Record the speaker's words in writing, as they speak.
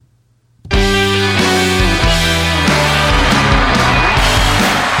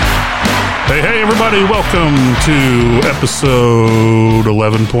everybody. Welcome to episode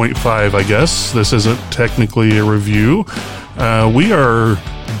 11.5, I guess. This isn't technically a review. We are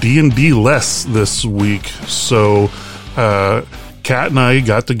D&D less this week. So, Catt and I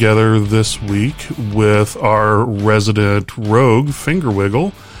got together this week with our resident rogue,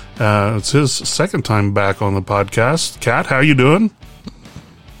 FingerWiggle. It's his second time back on the podcast. Catt, how you doing?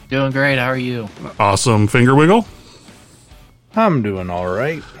 Doing great. How are you? Awesome. FingerWiggle? I'm doing all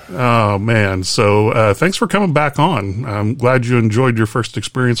right. Oh, man. So thanks for coming back on. I'm glad you enjoyed your first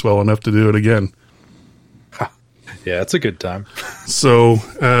experience well enough to do it again. Yeah, it's a good time. So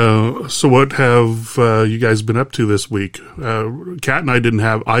what have you guys been up to this week? Catt and I didn't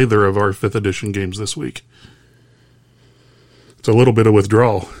have either of our 5th edition games this week. It's a little bit of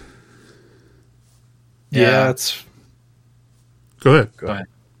withdrawal. Yeah, it's... Go ahead. Go ahead.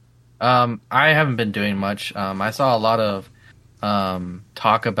 I haven't been doing much. I saw a lot of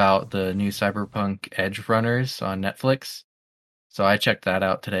talk about the new Cyberpunk Edge Runners on Netflix. So I checked that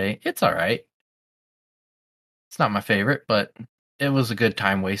out today. It's all right. It's not my favorite, but it was a good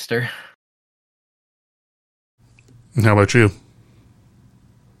time waster. How about you?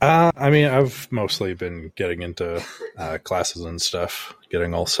 I've mostly been getting into classes and stuff,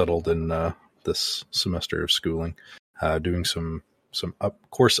 getting all settled in this semester of schooling, doing some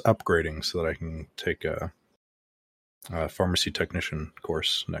course upgrading so that I can take a pharmacy technician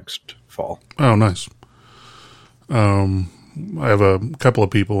course next fall. Oh, nice. I have a couple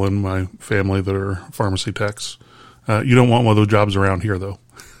of people in my family that are pharmacy techs. You don't want one of those jobs around here, though.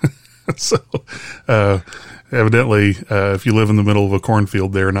 So, evidently, if you live in the middle of a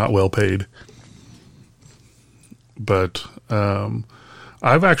cornfield, they're not well paid. But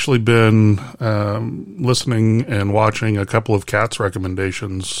I've actually been listening and watching a couple of Catt's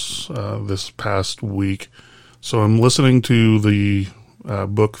recommendations this past week. So I'm listening to the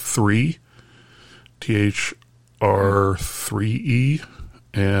book 3, THR3E,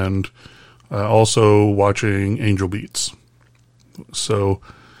 and also watching Angel Beats. So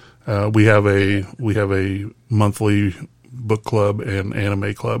we have a monthly book club and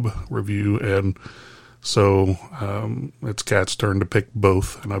anime club review, and so it's Catt's turn to pick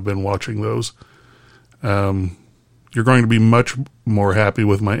both, and I've been watching those. You're going to be much more happy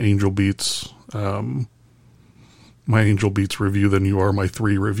with my Angel Beats review than you are my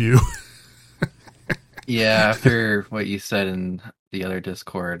 3 review. Yeah, after what you said in the other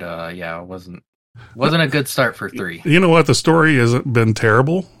Discord, it wasn't a good start for 3. You know what? The story hasn't been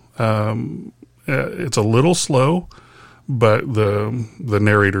terrible. It's a little slow, but the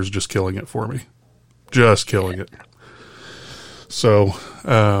narrator's just killing it for me. Just killing it. So,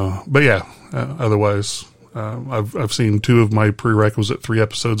 but yeah, otherwise, I've seen 2 of my prerequisite 3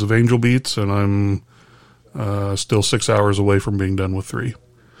 episodes of Angel Beats, and I'm still 6 hours away from being done with 3.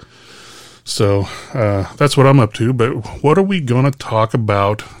 So that's what I'm up to. But what are we going to talk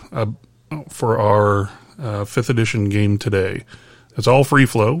about for our 5th edition game today? It's all free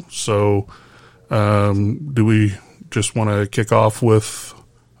flow. So do we just want to kick off with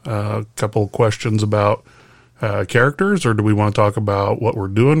a couple questions about characters, or do we want to talk about what we're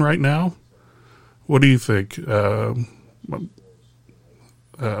doing right now? What do you think?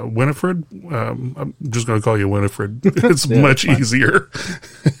 Winifred? I'm just going to call you Winifred. It's much easier.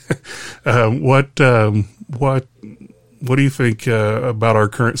 What do you think about our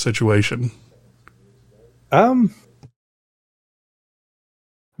current situation? I'm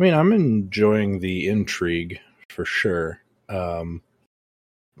enjoying the intrigue for sure.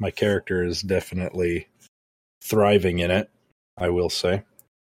 My character is definitely thriving in it, I will say.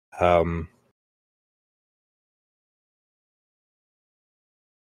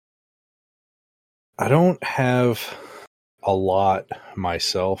 I don't have a lot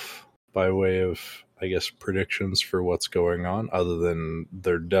myself by way of, I guess, predictions for what's going on, other than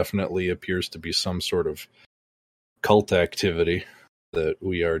there definitely appears to be some sort of cult activity that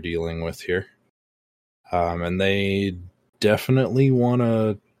we are dealing with here. And they definitely want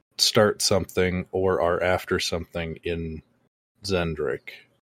to start something or are after something in Zendrick.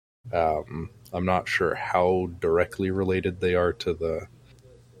 I'm not sure how directly related they are to the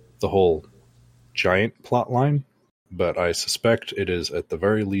whole giant plot line, but I suspect it is at the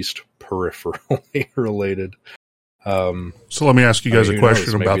very least peripherally related. So let me ask you guys a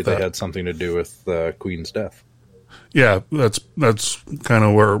question about maybe that. They had something to do with Queen's death. Yeah, that's kind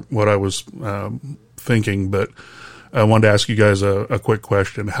of what I was thinking, but I wanted to ask you guys a quick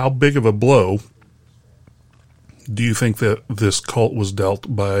question. How big of a blow do you think that this cult was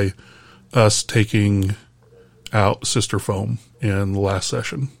dealt by us taking out Sister Foam in the last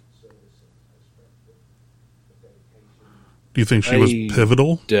session? Do you think she was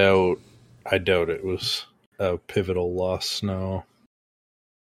pivotal? Doubt I doubt it was a pivotal loss, no.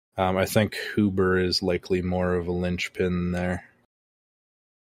 I think Huber is likely more of a linchpin there.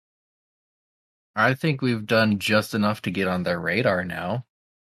 I think we've done just enough to get on their radar now.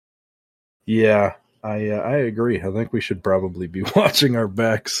 Yeah, I agree. I think we should probably be watching our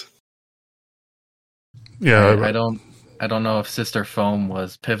backs. Yeah, I don't know if Sister Foam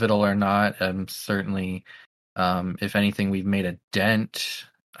was pivotal or not. Certainly, if anything, we've made a dent.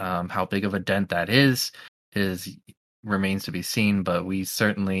 How big of a dent that is remains to be seen. But we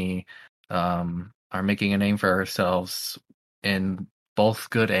certainly are making a name for ourselves in both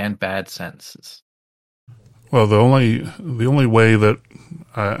good and bad senses. Well, the only way that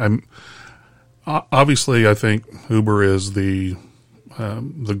I'm obviously, I think Huber is the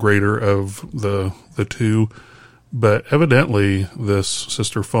greater of the two, but evidently this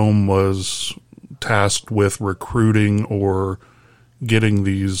Sister Foam was tasked with recruiting or getting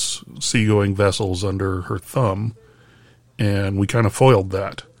these seagoing vessels under her thumb, and we kind of foiled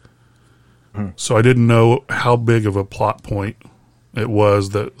that. So I didn't know how big of a plot point it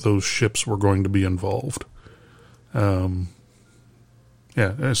was that those ships were going to be involved. Yeah,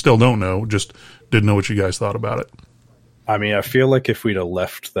 I still don't know. Just didn't know what you guys thought about it. I mean, I feel like if we'd have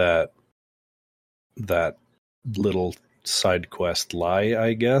left that little side quest lie,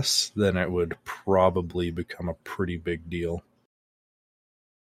 I guess, then it would probably become a pretty big deal.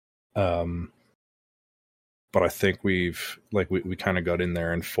 But I think we kind of got in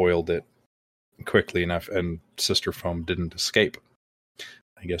there and foiled it quickly enough, and Sister Foam didn't escape,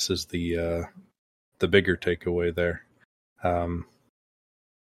 I guess, is the bigger takeaway there.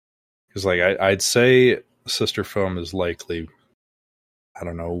 Because I'd say Sister Foam is likely, I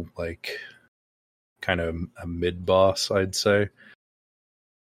don't know, like kind of a mid boss, I'd say.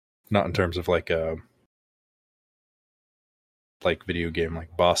 Not in terms of like a video game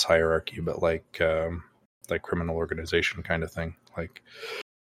like boss hierarchy, but like criminal organization kind of thing. Like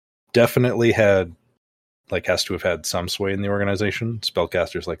definitely has to have had some sway in the organization.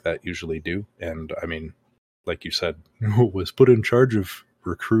 Spellcasters like that usually do. And I mean, like you said, was put in charge of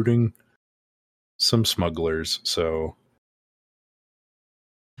recruiting some smugglers. So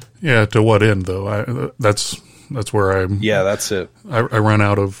yeah, to what end though? That's where I'm. Yeah, that's it. I run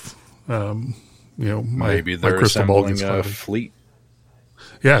out of maybe my they're crystal ball assembling gets a cloudy. fleet.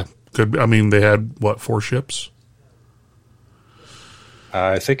 Yeah, could be. I mean, they had 4 ships?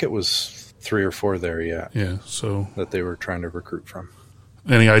 I think it was 3 or 4 there. Yeah, Yeah. So, that they were trying to recruit from.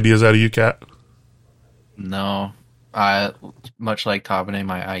 any ideas out of you, Kat? No, much like Tabane,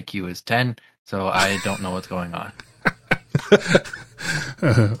 my IQ is 10, so I don't know what's going on.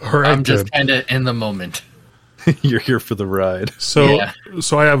 All right, I'm just kind of in the moment. You're here for the ride. So, Yeah.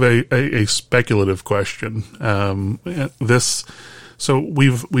 so I have a speculative question. So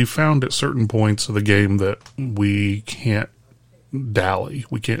we've found at certain points of the game that we can't dally.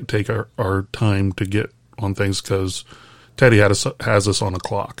 We can't take our time to get on things because Teddy has us on a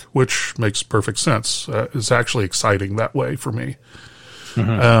clock, which makes perfect sense. It's actually exciting that way for me.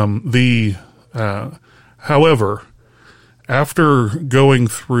 Mm-hmm. However, after going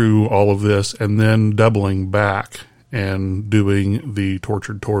through all of this and then doubling back and doing the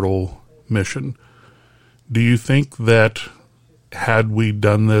Tortured Turtle mission, do you think that had we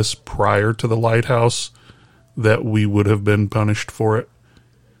done this prior to the lighthouse, that we would have been punished for it?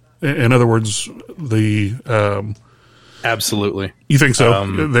 In other words, Absolutely. you think so?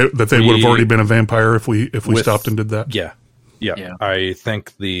 That they would have already been a vampire if we stopped and did that? Yeah. I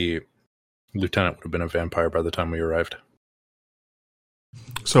think the lieutenant would have been a vampire by the time we arrived.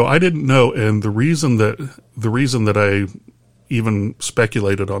 So I didn't know, and the reason that I even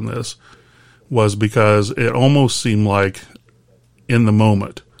speculated on this was because it almost seemed like in the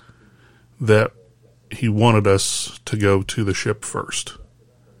moment that he wanted us to go to the ship first.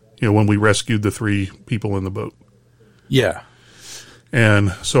 When we rescued the 3 people in the boat. Yeah.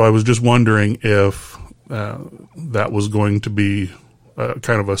 And so I was just wondering if that was going to be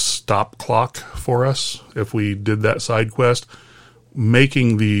kind of a stop clock for us if we did that side quest,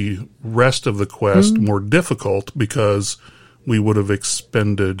 making the rest of the quest more difficult because we would have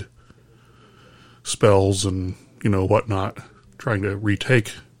expended spells and whatnot trying to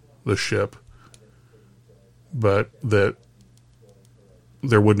retake the ship, but that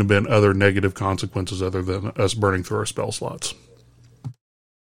there wouldn't have been other negative consequences other than us burning through our spell slots.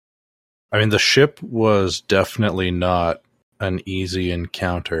 I mean, the ship was definitely not an easy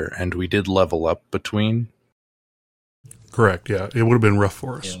encounter, and we did level up between. Correct, yeah. It would have been rough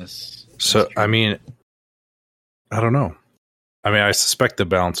for us. Yes. So, I mean, I don't know. I mean, I suspect the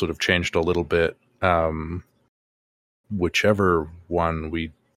balance would have changed a little bit. Whichever one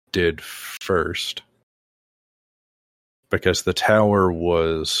we did first, because the tower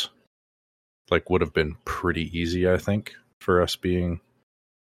was would have been pretty easy, I think, for us being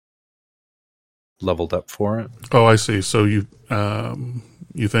leveled up for it. Oh, I see. So you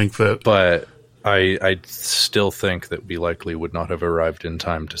think that, but I still think that we likely would not have arrived in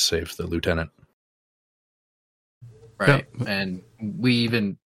time to save the lieutenant. Right. Yeah. And we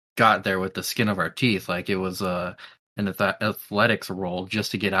even got there with the skin of our teeth. Like, it was an athletics roll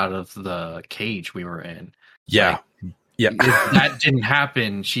just to get out of the cage we were in. Yeah. Like, if that didn't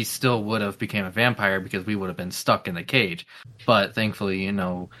happen, she still would have became a vampire because we would have been stuck in the cage. But thankfully,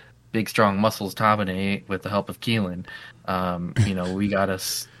 big strong muscles dominate with the help of Keelan.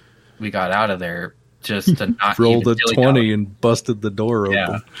 We got out of there just to not rolled a 20 and busted the door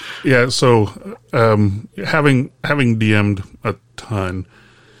open. Yeah. So having DM'd a ton,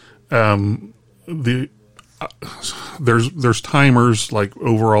 there's timers, like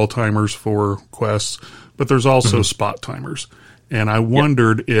overall timers for quests, but there's also spot timers, and I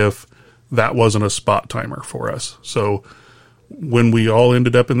wondered if that wasn't a spot timer for us. So when we all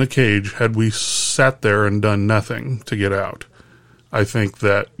ended up in the cage, had we sat there and done nothing to get out, I think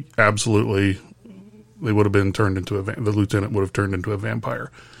that absolutely they would have been turned into the lieutenant would have turned into a vampire.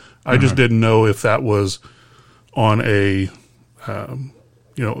 I just didn't know if that was on a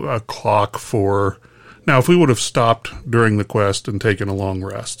clock for. Now, if we would have stopped during the quest and taken a long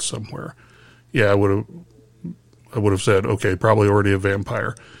rest somewhere, I would have said, okay, probably already a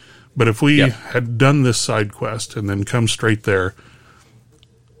vampire. But if we had done this side quest and then come straight there,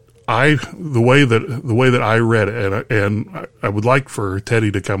 the way that I read it, and I would like for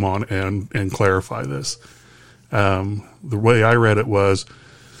Teddy to come on and clarify this. The way I read it was,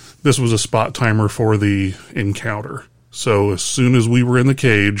 this was a spot timer for the encounter. So as soon as we were in the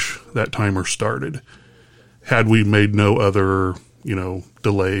cage, that timer started. Had we made no other,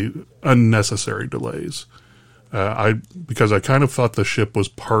 unnecessary delays. Because I kind of thought the ship was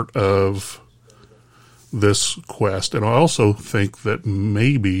part of this quest, and I also think that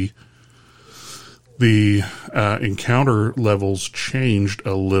maybe the encounter levels changed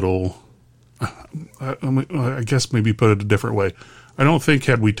a little. I guess maybe put it a different way. I don't think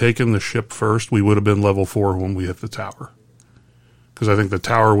had we taken the ship first, we would have been level 4 when we hit the tower, because I think the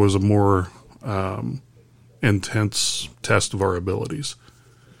tower was a more intense test of our abilities.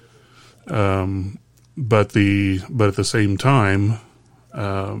 But at the same time,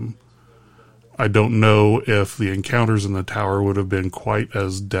 I don't know if the encounters in the tower would have been quite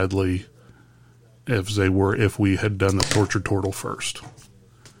as deadly as they were if we had done the torture turtle first.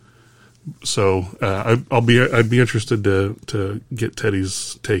 So I'd be interested to get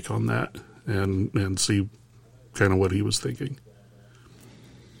Teddy's take on that and see kind of what he was thinking.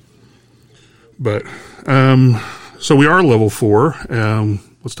 But so we are level 4.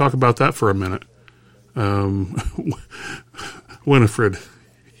 Let's talk about that for a minute. Winifred,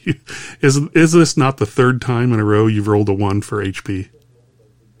 is this not the third time in a row you've rolled a 1 for HP?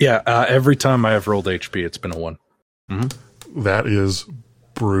 Yeah, every time I have rolled HP, it's been a 1. Mm-hmm. That is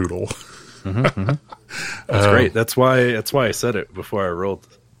brutal. That's great. That's why I said it before I rolled.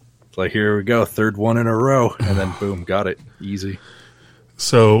 It's like, here we go, third 1 in a row, and then boom, got it, easy.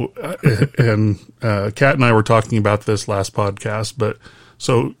 So, and Catt and I were talking about this last podcast, but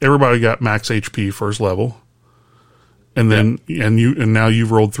so everybody got max HP first level, and then and now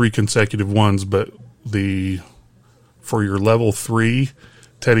you've rolled 3 consecutive 1s, but for your level 3,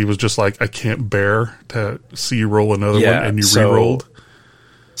 Teddy was just like, I can't bear to see you roll another one, and you re-rolled.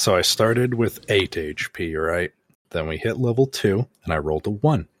 So I started with 8 HP, right? Then we hit level 2, and I rolled a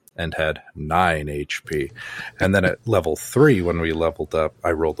 1 and had 9 HP. And then at level 3, when we leveled up,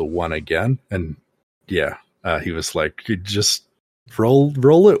 I rolled a 1 again, and he was like, you just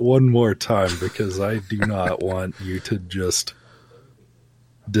roll it one more time, because I do not want you to just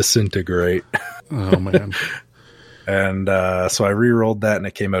disintegrate. Oh, man. And so I re-rolled that, and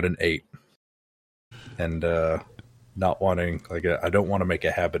it came out an 8. And not wanting, I don't want to make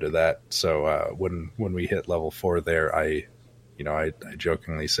a habit of that. So when we hit level 4 there, I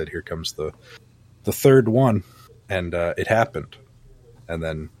jokingly said, here comes the third 1. And it happened. And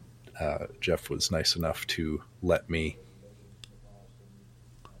then Jeff was nice enough to let me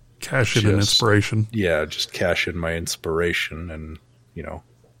cash in an inspiration. Yeah, just cash in my inspiration. And,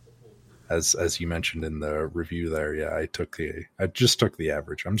 as you mentioned in the review there, I just took the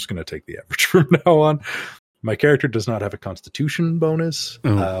average. I'm just going to take the average from now on. My character does not have a constitution bonus.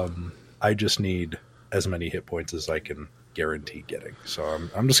 I just need as many hit points as I can guarantee getting. So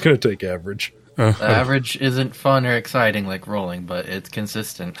I'm just going to take average. The average isn't fun or exciting like rolling, but it's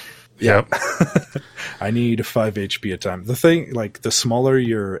consistent. Yep. I need 5 HP a time. The thing, like, the smaller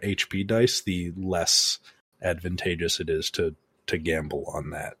your HP dice, the less advantageous it is to gamble on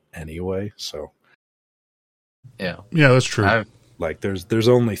that anyway. So Yeah, that's true. like there's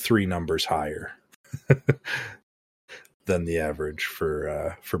only 3 numbers higher than the average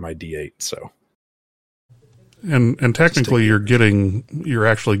for my D8. So and technically you're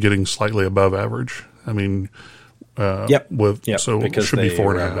actually getting slightly above average. I mean, so it should be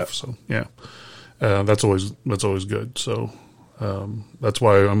 4.5. So that's always good. So that's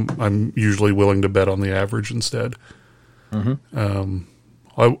why I'm usually willing to bet on the average instead. Mm-hmm.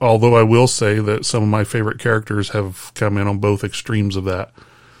 Although I will say that some of my favorite characters have come in on both extremes of that.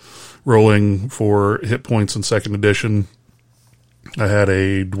 Rolling for hit points in 2nd edition, I had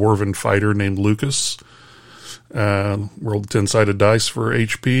a dwarven fighter named Lucas. Rolled 10-sided dice for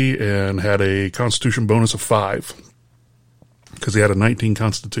HP and had a constitution bonus of 5 because he had a 19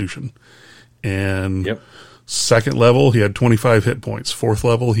 constitution. And 2nd level, he had 25 hit points. 4th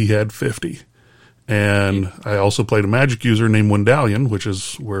level, he had 50. And I also played a magic user named Wendalion, which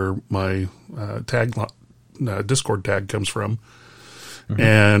is where my Discord tag comes from. Mm-hmm.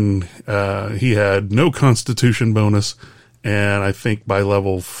 And he had no constitution bonus. And I think by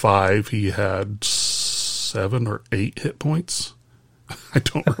level 5, he had 7 or 8 hit points. I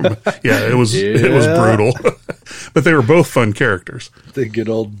don't remember. It was brutal. But they were both fun characters. The good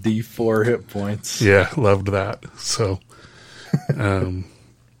old D4 hit points. Yeah, loved that. So,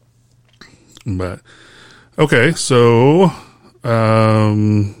 but okay, so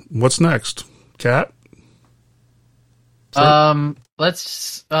what's next, Cat?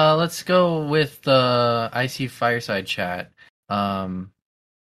 Let's go with the IC Fireside Chat.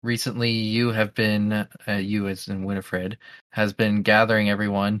 Recently, you have been, you as in Winifred, has been gathering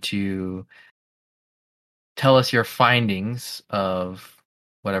everyone to tell us your findings of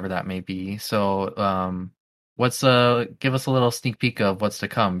whatever that may be. So, give us a little sneak peek of what's to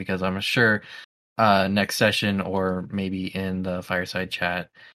come, because I'm sure next session or maybe in the Fireside Chat,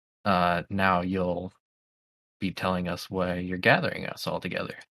 now you'll be telling us why you're gathering us all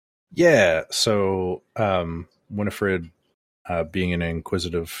together. Yeah, so Winifred, being an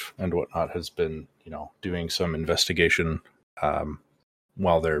inquisitive and whatnot, has been, doing some investigation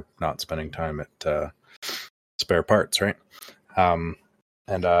while they're not spending time at spare parts, right?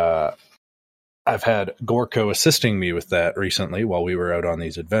 And I've had Gorko assisting me with that recently while we were out on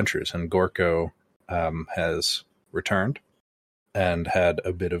these adventures, and Gorko has returned and had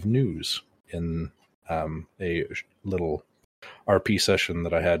a bit of news in a little RP session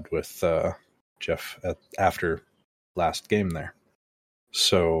that I had with Jeff after last game there.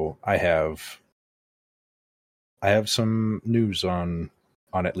 So I have some news on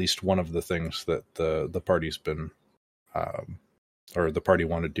at least one of the things that the party's been or the party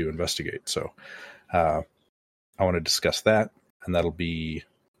wanted to investigate. So I want to discuss that, and that'll be,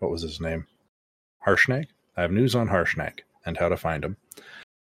 what was his name? Harshnag. I have news on Harshnag and how to find him.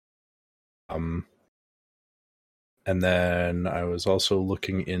 And then I was also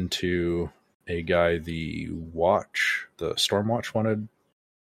looking into a guy the Stormwatch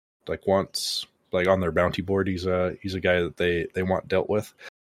wants on their bounty board. He's a guy that they want dealt with.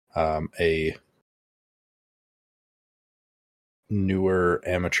 A newer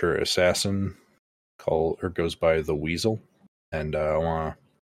amateur assassin goes by the Weasel, and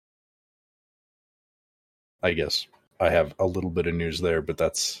I guess I have a little bit of news there, but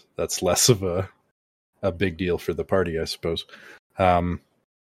that's less of a big deal for the party, I suppose. So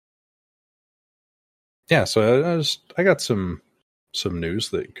I got some news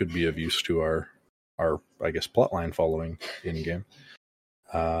that could be of use to our I guess plotline following in game.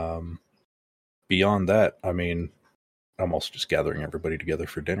 Beyond that, I mean, I'm also just gathering everybody together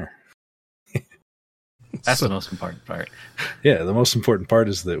for dinner. That's the most important part. Yeah, the most important part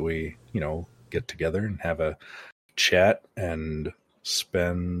is that we, get together and have a chat and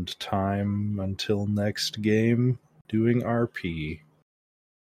spend time until next game doing RP.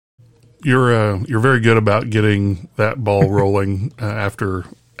 You're very good about getting that ball rolling after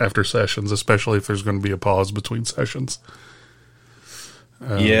sessions, especially if there's going to be a pause between sessions.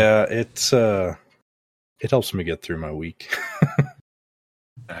 It helps me get through my week.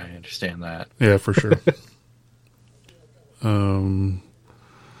 I understand that. Yeah, for sure.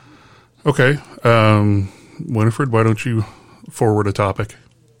 Okay. Winifred, why don't you forward a topic?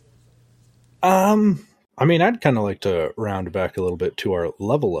 I mean, I'd kind of like to round back a little bit to our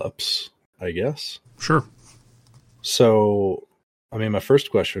level ups, I guess. Sure. So, I mean, my first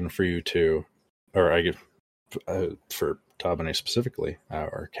question for you two, or for Tabane specifically,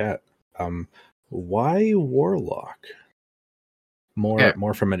 or Cat, why Warlock?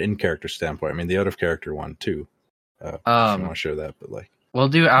 More from an in-character standpoint. I mean, the out-of-character one, too. If you want to share that, but like... We'll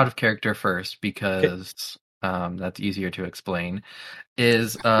do out of character first, because that's easier to explain.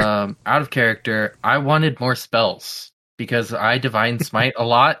 Out of character, I wanted more spells, because I Divine Smite a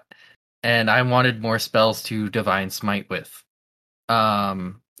lot, and I wanted more spells to Divine Smite with.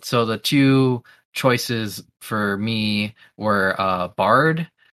 So the two choices for me were Bard,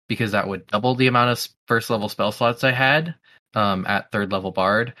 because that would double the amount of first level spell slots I had at third level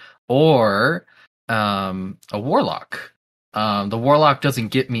Bard, or a Warlock. The Warlock doesn't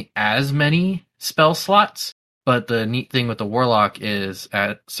get me as many spell slots, but the neat thing with the Warlock is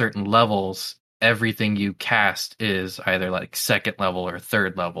at certain levels, everything you cast is either like second level or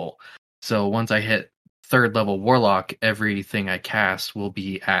third level. So once I hit third level Warlock, everything I cast will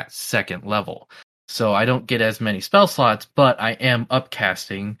be at second level. So I don't get as many spell slots, but I am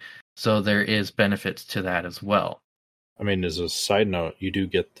upcasting, so there is benefits to that as well. I mean, as a side note, you do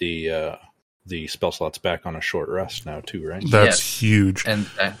get the spell slots back on a short rest now too, right? That's huge. And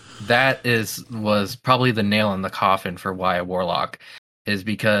that was probably the nail in the coffin for why a Warlock, is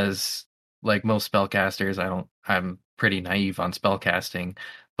because like most spellcasters, I'm pretty naive on spellcasting,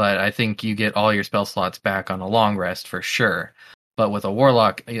 but I think you get all your spell slots back on a long rest for sure. But with a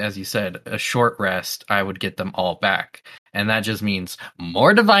Warlock, as you said, a short rest, I would get them all back. And that just means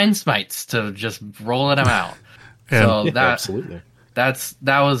more Divine Smites to just roll them out. Absolutely. That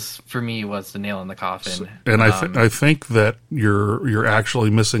was, for me, was the nail in the coffin. And I think that you're actually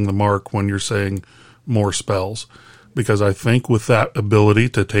missing the mark when you're saying more spells, because I think with that ability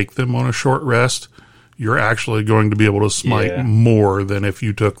to take them on a short rest, you're actually going to be able to smite more than if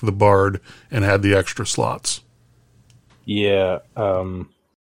you took the Bard and had the extra slots. Yeah,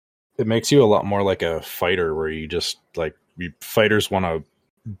 it makes you a lot more like a fighter, where you just fighters want to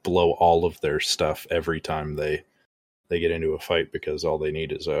blow all of their stuff every time they get into a fight, because all they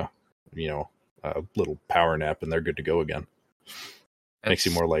need is a little power nap and they're good to go again. Makes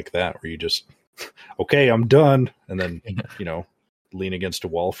you more like that, where you just, okay, I'm done, and then lean against a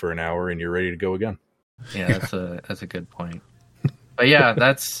wall for an hour and you're ready to go again. Yeah, that's a good point. But yeah,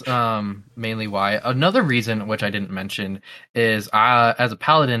 that's mainly why. Another reason, which I didn't mention, is as a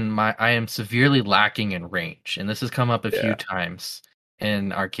paladin, I am severely lacking in range, and this has come up a few times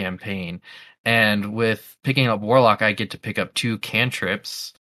in our campaign. And with picking up Warlock, I get to pick up 2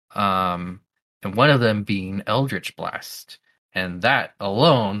 cantrips, and one of them being Eldritch Blast, and that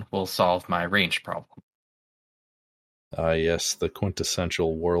alone will solve my range problem. Yes, the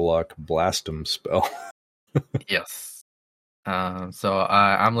quintessential Warlock Blastum spell. Yes. So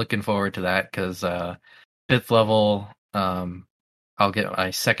I'm looking forward to that, because 5th level, I'll get my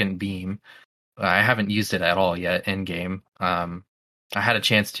second beam. I haven't used it at all yet in game. I had a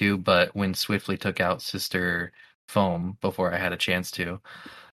chance to, but when swiftly took out Sister Foam before I had a chance to.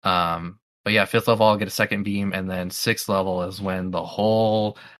 But yeah, 5th level I'll get a second beam, and then 6th level is when the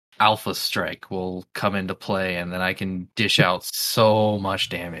whole Alpha Strike will come into play, and then I can dish out so much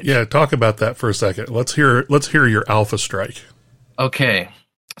damage. Yeah, talk about that for a second. Let's hear your Alpha Strike. Okay,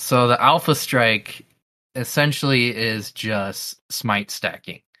 so the Alpha Strike essentially is just smite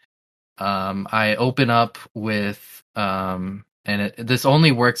stacking. I open up with this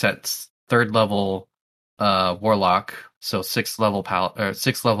only works at 3rd level Warlock, so 6th level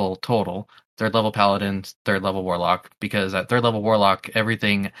 6th level total. 3rd level Paladin, 3rd level Warlock, because at 3rd level Warlock,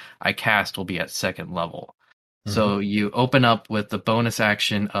 everything I cast will be at 2nd level. Mm-hmm. So you open up with the bonus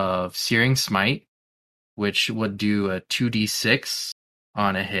action of Searing Smite, which would do a 2d6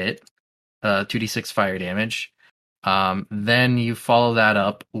 on a hit, 2d6 fire damage. Then you follow that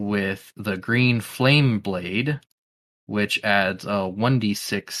up with the Green Flame Blade, which adds a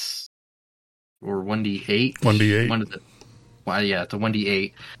 1d6 or 1d8. 1d8. One of the, well, yeah, it's a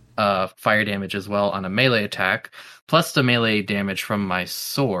 1d8 fire damage as well on a melee attack, plus the melee damage from my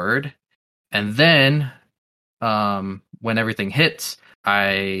sword. And then when everything hits,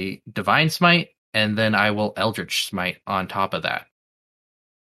 I Divine Smite, and then I will Eldritch Smite on top of that.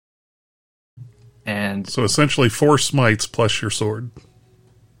 And so essentially 4 smites plus your sword.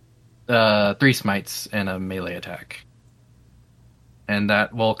 3 smites and a melee attack. And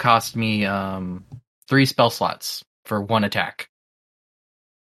that will cost me 3 spell slots for 1 attack.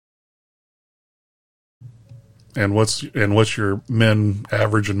 And what's your min,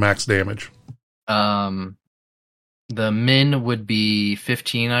 average, and max damage? The min would be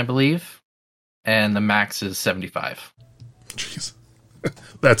 15, I believe, and the max is 75. Jeez,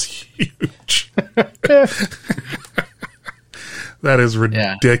 that's huge. That is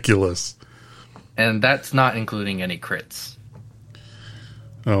ridiculous. Yeah. And that's not including any crits.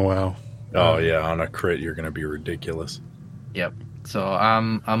 Oh wow. Oh yeah, on a crit you're going to be ridiculous. Yep. So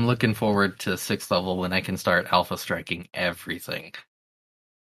I'm looking forward to 6th level when I can start alpha striking everything.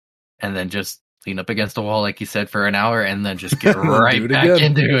 And then just lean up against a wall, like you said, for an hour, and then just get right back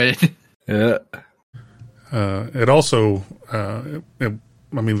into it. Yeah. It also,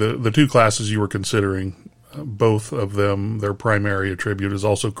 the two classes you were considering, both of them, their primary attribute is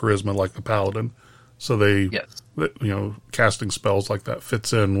also charisma, like the paladin. So casting spells like that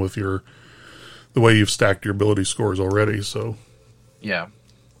fits in with the way you've stacked your ability scores already. So, yeah.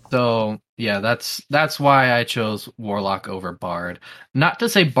 So yeah, that's why I chose Warlock over Bard. Not to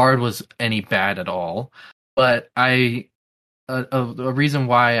say Bard was any bad at all, but a reason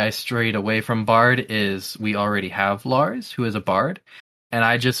why I strayed away from Bard is we already have Lars, who is a Bard, and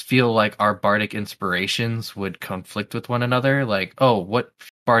I just feel like our bardic inspirations would conflict with one another. Like, oh, what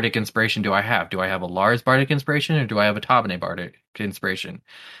bardic inspiration do I have? Do I have a Lars bardic inspiration, or do I have a Tabane bardic inspiration?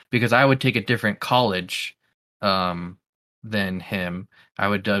 Because I would take a different college than him. I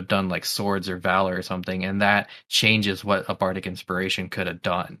would have done like Swords or Valor or something, and that changes what a bardic inspiration could have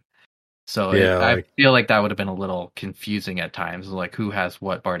done. So I feel like that would have been a little confusing at times, like who has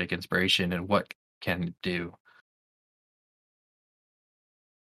what bardic inspiration and what can it do.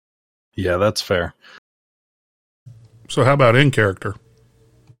 Yeah, that's fair. So how about in character?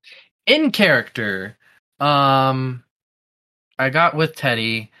 In character, I got with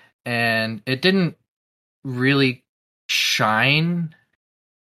Teddy, and it didn't really shine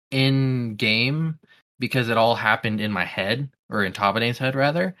in game because it all happened in my head, or in Tabane's head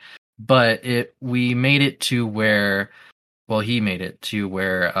rather. But he made it to where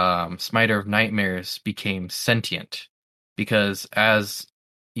Smiter of Nightmares became sentient, because as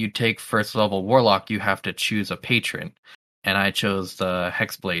you take 1st level Warlock, you have to choose a patron, and I chose the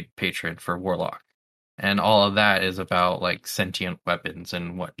Hexblade patron for Warlock, and all of that is about like sentient weapons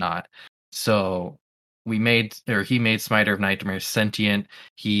and whatnot. So he made Smiter of Nightmares sentient.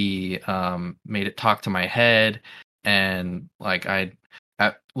 He made it talk to my head, and like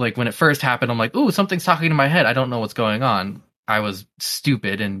when it first happened, I'm like, ooh, something's talking to my head. I don't know what's going on. I was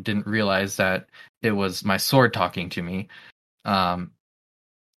stupid and didn't realize that it was my sword talking to me.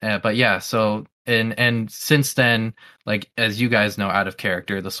 But yeah, so and since then, like as you guys know, out of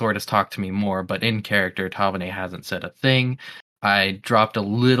character, the sword has talked to me more, but in character, Tabane hasn't said a thing. I dropped a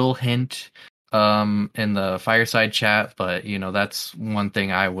little hint in the fireside chat, but that's one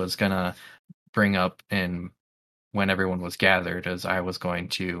thing I was gonna bring up when everyone was gathered, as I was going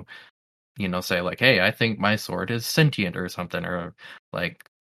to say like, hey, I think my sword is sentient or something, or like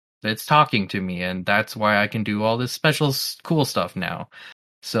it's talking to me, and that's why I can do all this special cool stuff now.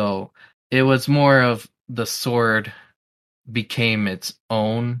 So it was more of the sword became its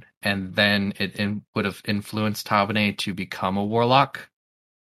own, and then it would have influenced Tabane to become a warlock.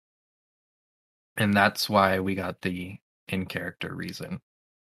 And that's why we got the in-character reason.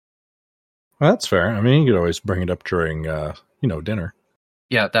 Well, that's fair. I mean, you could always bring it up during, dinner.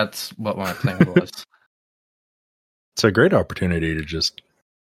 Yeah, that's what my plan was. It's a great opportunity to just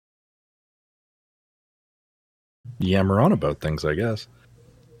yammer on about things, I guess.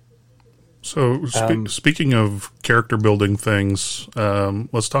 So, speaking of character building things,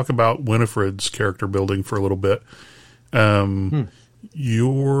 let's talk about Winifred's character building for a little bit.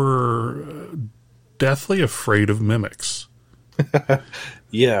 You're deathly afraid of mimics.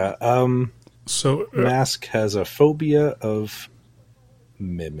 Yeah. So Mask has a phobia of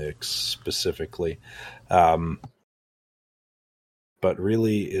mimics specifically, but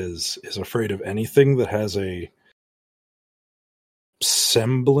really is afraid of anything that has a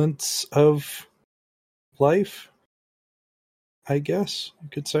semblance of life, I guess you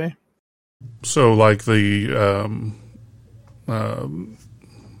could say. So like like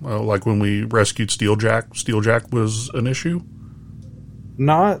when we rescued Steeljack was an issue?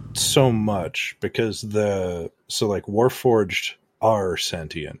 Not so much, because Warforged are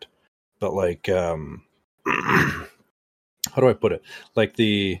sentient, but like how do I put it? Like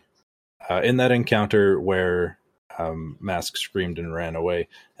in that encounter where Mask screamed and ran away,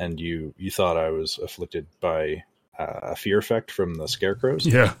 and you thought I was afflicted by a fear effect from the scarecrows.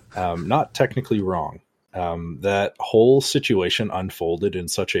 Yeah. Not technically wrong. That whole situation unfolded in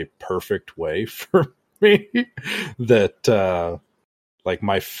such a perfect way for me that like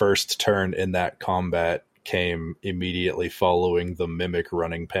my first turn in that combat came immediately following the mimic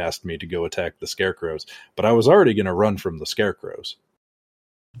running past me to go attack the scarecrows. But I was already going to run from the scarecrows.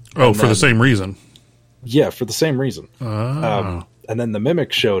 Oh, for the same reason. Yeah, for the same reason. Ah. And then the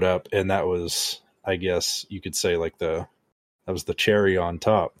mimic showed up, and that was, I guess you could say, like that was the cherry on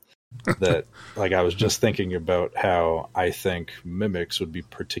top. that, like, I was just thinking about how I think mimics would be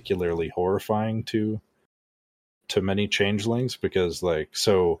particularly horrifying to many changelings, because, like,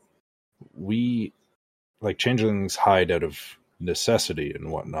 so we, like, changelings hide out of necessity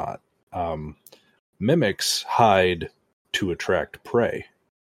and whatnot. Mimics hide to attract prey.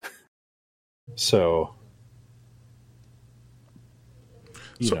 So,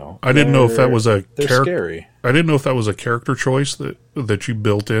 I didn't know if that was a scary. I didn't know if that was a character choice that you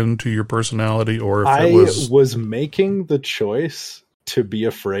built into your personality, or if I it was making the choice to be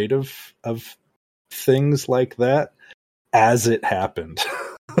afraid of things like that as it happened.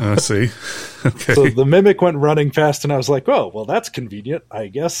 I see. Okay. So the mimic went running fast, and I was like, "Oh, well, that's convenient. I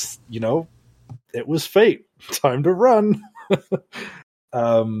guess it was fate. Time to run."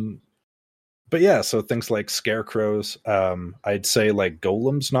 But yeah, so things like scarecrows, I'd say, like,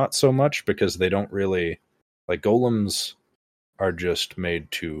 golems, not so much, because they don't really, like, golems are just made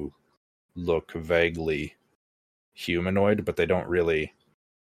to look vaguely humanoid, but they don't really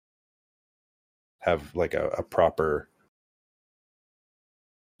have, like, a proper,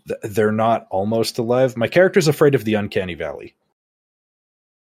 they're not almost alive. My character's afraid of the uncanny valley.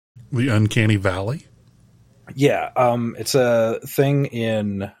 The uncanny valley? Yeah, it's a thing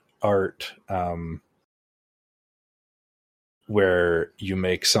in art where you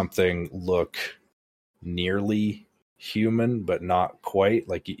make something look nearly human but not quite,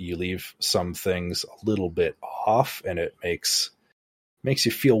 like you leave some things a little bit off, and it makes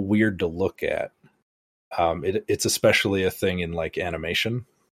you feel weird to look at. It's especially a thing in, like, animation,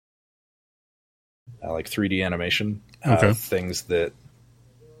 like 3D animation. Okay. Things that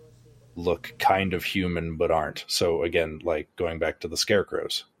look kind of human but aren't. So again, like, going back to the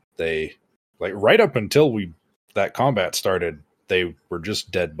scarecrows, they, like, right up until that combat started, they were just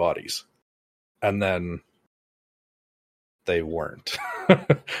dead bodies, and then they weren't.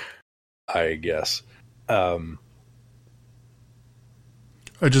 I guess. I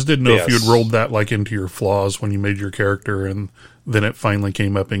just didn't know if you had rolled that, like, into your flaws when you made your character, and then it finally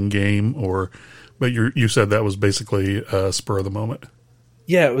came up in game, but you said that was basically spur of the moment.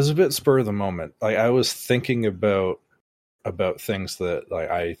 Yeah, it was a bit spur of the moment. Like, I was thinking about things that,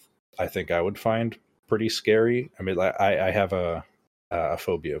 like, I think I would find pretty scary. I mean, like, I have a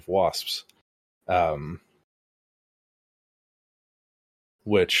phobia of wasps,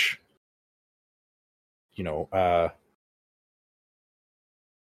 which,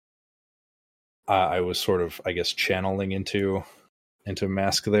 I was sort of, I guess, channeling into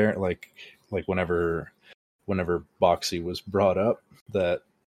Mask there, like whenever Boxy was brought up, that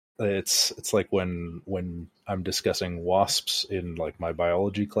it's like when I'm discussing wasps in, like, my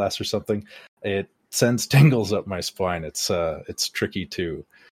biology class or something, it sends tingles up my spine. It's tricky to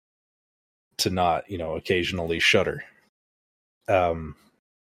not, occasionally shudder.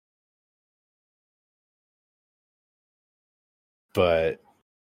 But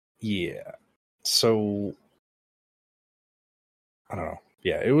yeah, so I don't know.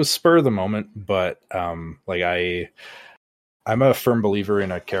 Yeah, it was spur of the moment, but like, I'm a firm believer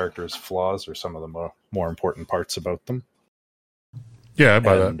in a character's flaws are some of the more important parts about them. Yeah, I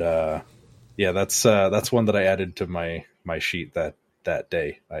buy that. Yeah, that's one that I added to my sheet that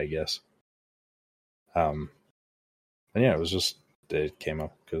day, I guess. And yeah, it came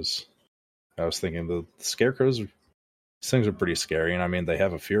up because I was thinking the scarecrows, these things are pretty scary, and I mean, they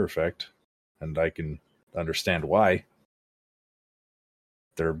have a fear effect, and I can understand why.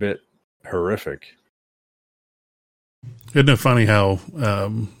 They're a bit horrific. Isn't it funny how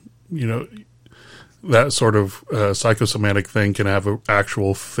that sort of psychosomatic thing can have an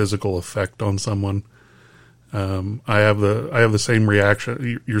actual physical effect on someone? I have the same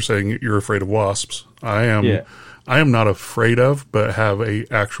reaction. You're saying you're afraid of wasps. I am. Yeah. I am not afraid of, but have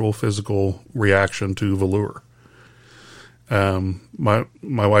a actual physical reaction to velour. My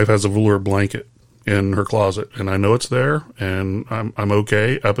wife has a velour blanket in her closet, and I know it's there, and I'm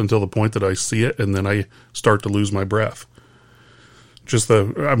okay up until the point that I see it, and then I start to lose my breath. Just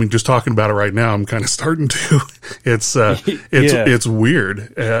talking about it right now, I'm kind of starting to. It's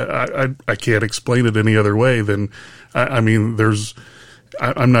weird. I can't explain it any other way than,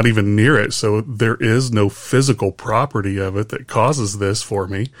 I'm not even near it, so there is no physical property of it that causes this for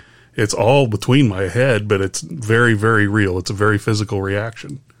me. It's all between my head, but it's very, very real. It's a very physical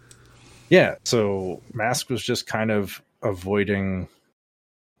reaction. Yeah, so Mask was just kind of avoiding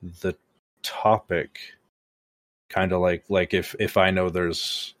the topic, kind of like if I know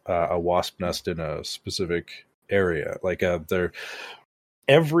there's a wasp nest in a specific area, like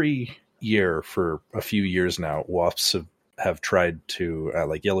every year for a few years now, wasps have tried to,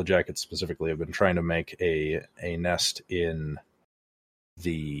 like Yellow Jackets specifically, have been trying to make a nest in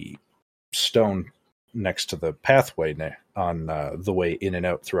the stone next to the pathway on the way in and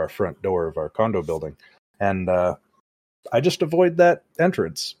out through our front door of our condo building. And I just avoid that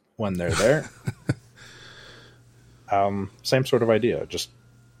entrance when they're there. Same sort of idea.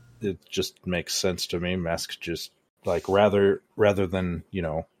 It just makes sense to me. Masks just like rather than,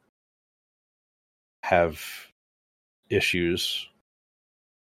 have issues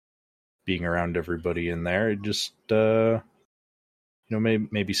being around everybody in there, just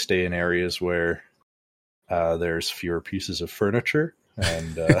maybe stay in areas where there's fewer pieces of furniture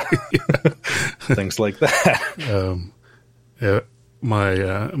and things like that. Yeah,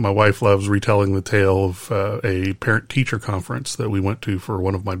 my wife loves retelling the tale of a parent-teacher conference that we went to for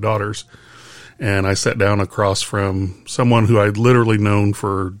one of my daughters. And I sat down across from someone who I'd literally known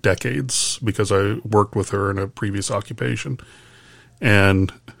for decades because I worked with her in a previous occupation.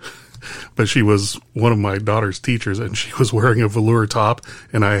 But she was one of my daughter's teachers, and she was wearing a velour top,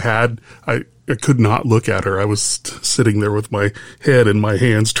 and I could not look at her. I was sitting there with my head in my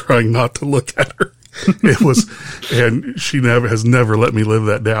hands trying not to look at her. And she has never let me live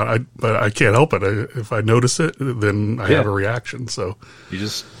that down. But I can't help it. If I notice it, then I have a reaction. So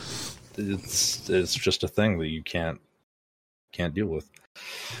it's just a thing that you can't deal with.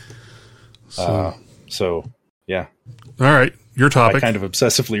 So yeah. All right, your topic. I kind of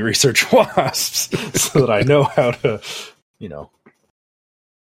obsessively research wasps so that I know how to,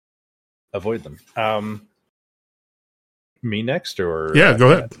 avoid them. Me next, or yeah,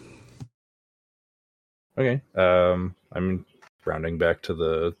 go ahead. Okay. I'm rounding back to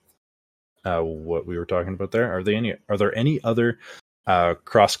the what we were talking about there. Are there any other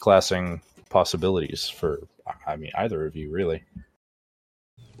cross-classing possibilities for either of you, really?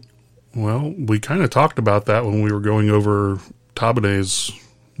 Well, we kind of talked about that when we were going over Tabane's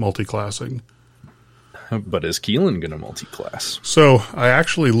multi-classing. But is Keelan going to multi-class? So I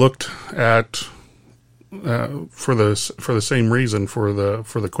actually looked at for the same reason for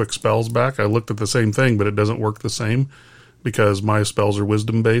the quick spells back. I looked at the same thing, but it doesn't work the same because my spells are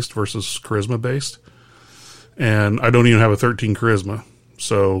wisdom based versus charisma based, and I don't even have a 13 charisma.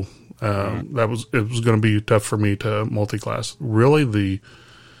 So it was going to be tough for me to multi-class. Really, the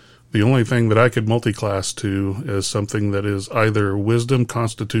only thing that I could multi-class to is something that is either wisdom,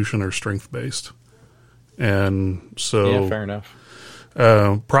 constitution, or strength based. And so, yeah, fair enough.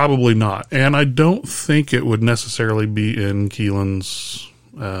 Probably not. And I don't think it would necessarily be in Keelan's.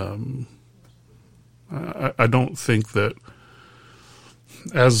 I don't think that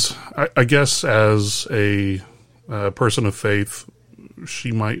as a person of faith,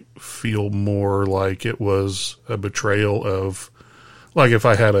 she might feel more like it was a betrayal of, like if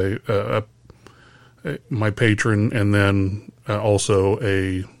I had my patron and then also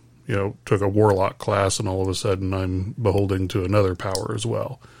took a warlock class and all of a sudden I'm beholden to another power as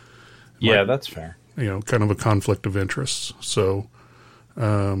well. Yeah, that's fair. Kind of a conflict of interests. So,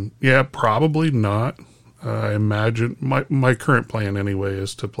 probably not. I imagine my current plan anyway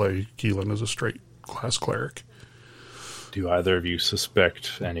is to play Keelan as a straight class cleric. Do either of you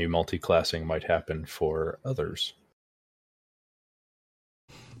suspect any multi-classing might happen for others?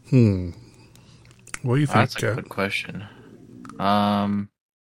 What do you think, That's a good question.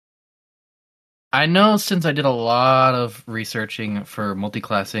 I know since I did a lot of researching for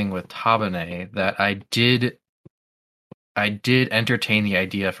multi-classing with Tabane that I did entertain the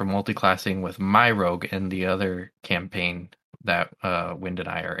idea for multi-classing with my rogue in the other campaign that Wind and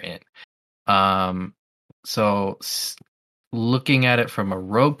I are in. So looking at it from a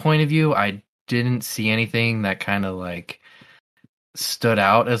rogue point of view, I didn't see anything that kind of like stood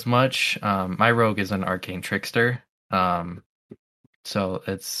out as much. My rogue is an arcane trickster, so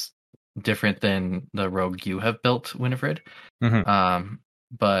it's different than the rogue you have built, Winifred. Mm-hmm.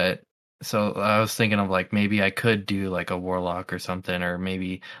 But so I was thinking of like maybe I could do like a warlock or something, or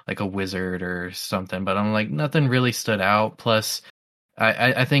maybe like a wizard or something. But I'm like nothing really stood out. Plus,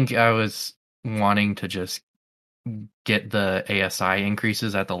 I think I was wanting to just get the ASI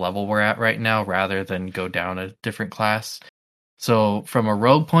increases at the level we're at right now, rather than go down a different class. So from a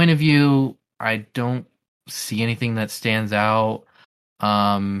rogue point of view, I don't see anything that stands out.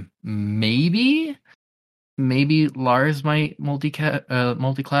 Maybe Lars might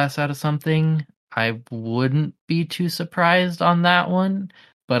multi-class out of something. I wouldn't be too surprised on that one,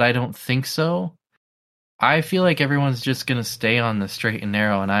 but I don't think so. I feel like everyone's just gonna stay on the straight and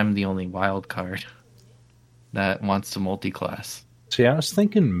narrow, and I'm the only wild card that wants to multi-class. See, I was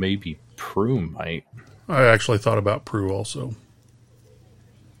thinking maybe Prue might. I actually thought about Prue also.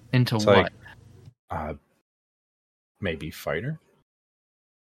 Into it's what? Maybe fighter.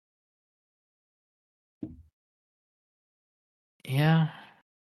 Yeah,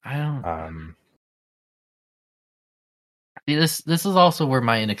 I don't. Um, See, this is also where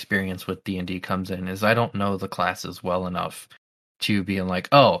my inexperience with D&D comes in. Is I don't know the classes well enough to be like,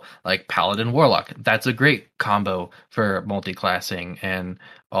 oh, like Paladin Warlock. That's a great combo for multi-classing and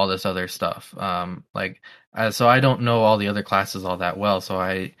all this other stuff. So I don't know all the other classes all that well.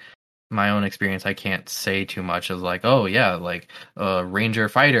 So my own experience, I can't say too much as like, oh yeah, like Ranger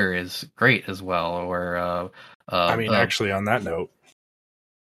Fighter is great as well, or I mean, actually, on that note,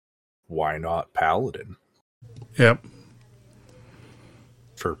 why not Paladin? Yep.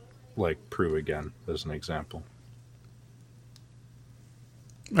 For like Prue again, as an example.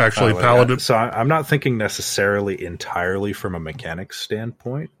 Actually, Paladin. So I'm not thinking necessarily entirely from a mechanics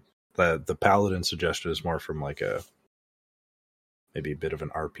standpoint. The Paladin suggestion is more from like maybe a bit of an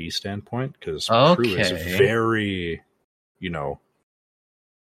RP standpoint, because Prue is very,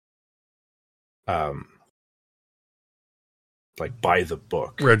 like by the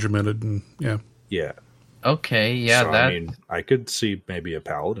book, regimented, and yeah. Okay, yeah. So, I mean, I could see maybe a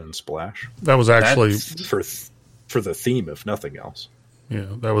Paladin splash. That was actually for the theme, if nothing else. Yeah,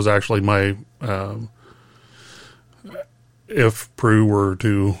 that was actually my. If Prue were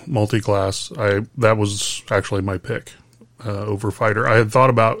to multi-class, that was actually my pick over Fighter. I had thought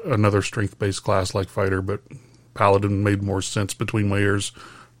about another strength-based class like Fighter, but Paladin made more sense between my ears,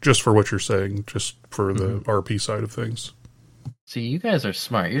 just for what you're saying, just for the RP side of things. See, you guys are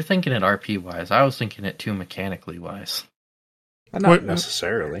smart. You're thinking it RP-wise. I was thinking it too mechanically-wise. Not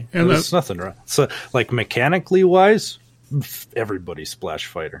necessarily. And there's nothing wrong. So, like, mechanically-wise, everybody Splash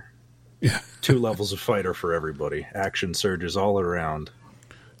Fighter. Yeah. 2 levels of Fighter for everybody. Action surges all around.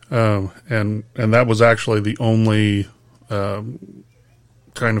 And that was actually the only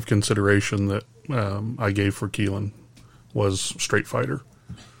kind of consideration that I gave for Keelan was straight Fighter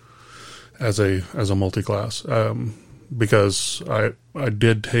as a multi-class. Because I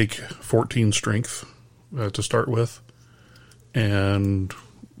did take 14 strength to start with, and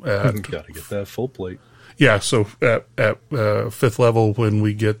gotta get that full plate. Yeah, so at 5th level, when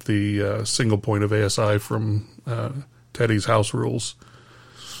we get the single point of ASI from Teddy's house rules,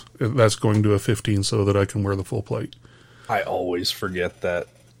 that's going to a 15 so that I can wear the full plate. I always forget that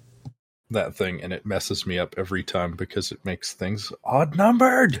thing, and it messes me up every time because it makes things odd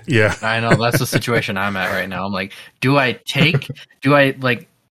numbered. Yeah. I know, that's the situation I'm at right now. I'm like, do I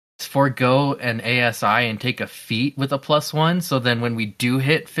forego an ASI and take a feat with a +1, so then when we do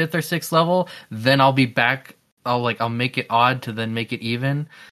hit 5th or 6th level, then I'll be back, I'll make it odd to then make it even.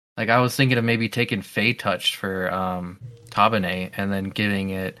 Like, I was thinking of maybe taking Fey Touched for Tabane and then giving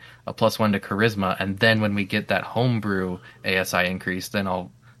it a +1 to Charisma, and then when we get that homebrew ASI increase, then I'll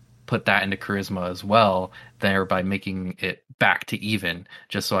put that into Charisma as well, thereby making it back to even,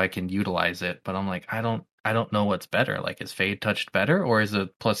 just so I can utilize it. But I'm like, I don't know what's better. Like, is Fade Touched better, or is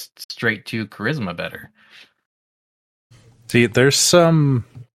it plus straight to Charisma better? See, there's some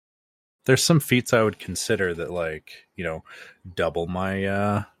feats I would consider that, like, double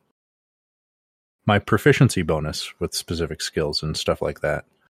my my proficiency bonus with specific skills and stuff like that.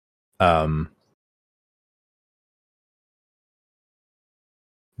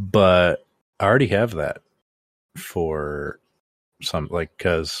 But I already have that for some, like,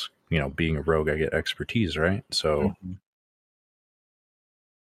 because being a rogue, I get expertise, right? So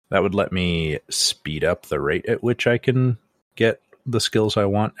that would let me speed up the rate at which I can get the skills I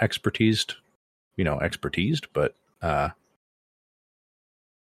want expertised, but I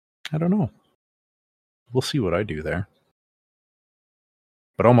don't know. We'll see what I do there.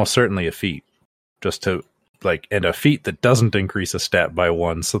 But almost certainly a feat, just to, like, and a feat that doesn't increase a stat by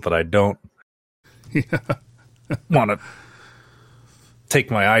 1, so that I don't want to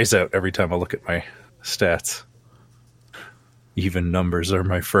take my eyes out every time I look at my stats. Even numbers are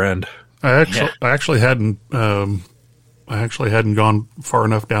my friend. I actually hadn't gone far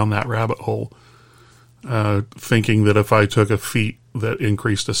enough down that rabbit hole, thinking that if I took a feat that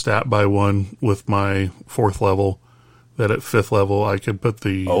increased a stat by 1 with my 4th level, that at 5th level I could put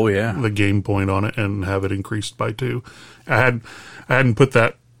the game point on it and have it increased by 2. I hadn't put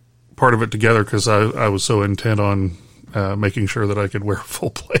that part of it together because I was so intent on making sure that I could wear full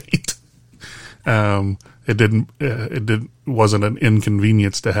plate. It wasn't an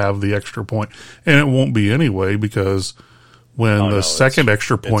inconvenience to have the extra point, and it won't be anyway, because when the second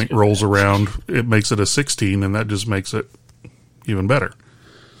extra point rolls around, it makes it a 16, and that just makes it even better.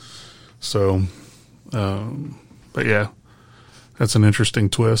 So, but yeah, that's an interesting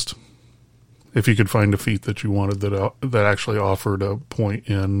twist. If you could find a feat that you wanted that actually offered a point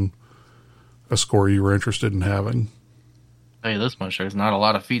in a score you were interested in having. I'll tell you this much, there's not a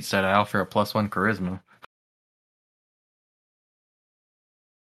lot of feats that offer a +1 Charisma.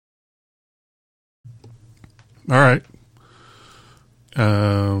 All right.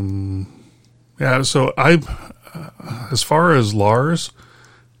 Yeah. So as far as Lars,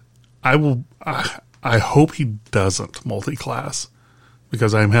 I hope he doesn't multi-class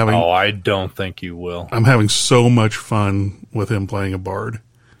because I'm having. Oh, I don't think you will. I'm having so much fun with him playing a bard.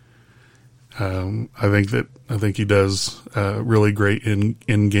 I think he does really great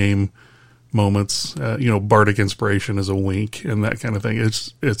in game moments. Bardic inspiration is a wink and that kind of thing.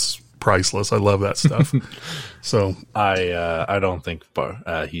 It's priceless. I love that stuff. So I don't think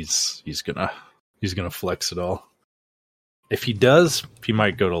he's gonna flex at all. If he does, he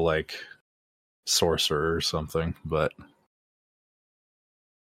might go to like sorcerer or something. But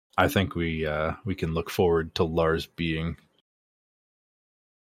I think we can look forward to Lars being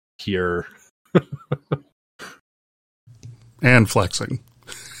here and flexing.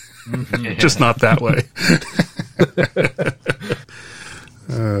 Just not that way.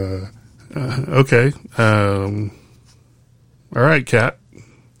 Okay. All right, Catt.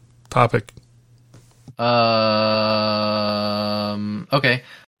 Topic. Okay.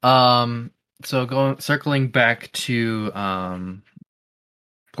 So circling back to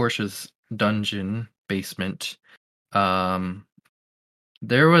Portia's dungeon basement.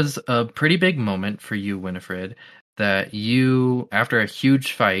 There was a pretty big moment for you, Winifred, that you, after a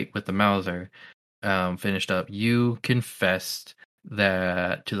huge fight with the Mauser, finished up. You confessed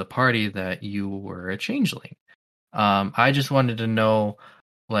that to the party that you were a changeling. I just wanted to know,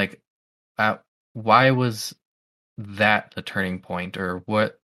 why was that the turning point, or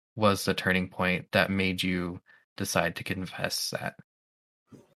what was the turning point that made you decide to confess that?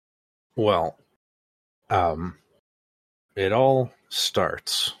 Well, it all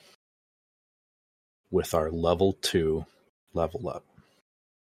starts with our level 2 level up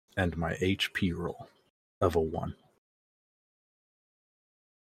and my HP roll of a 1,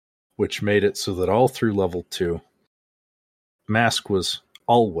 which made it so that all through level 2, Mask was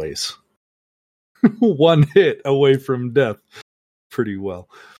always 1 hit away from death pretty well.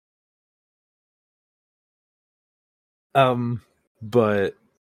 But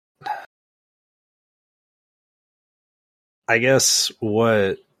I guess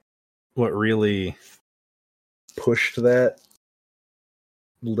what really pushed that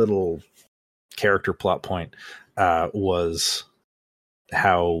little character plot point was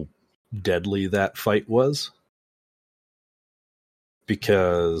how deadly that fight was.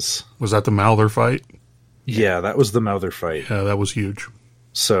 Because... Was that the Mouther fight? Yeah, that was the Mouther fight. Yeah, that was huge.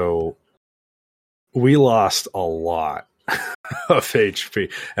 So we lost a lot of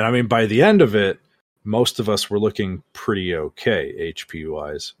HP. And I mean, by the end of it, most of us were looking pretty okay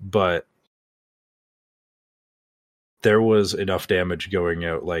HP-wise. But there was enough damage going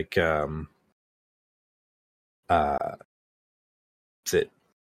out, that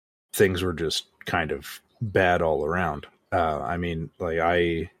things were just kind of bad all around.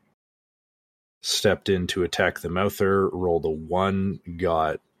 I stepped in to attack the Mouther, rolled a 1,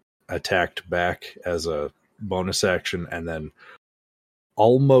 got attacked back as a bonus action, and then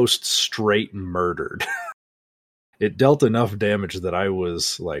almost straight murdered. It dealt enough damage that I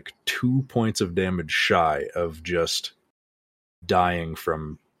was 2 points of damage shy of just dying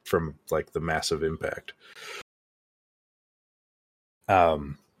from the massive impact.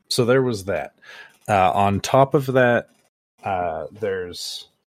 So there was that. On top of that, there's,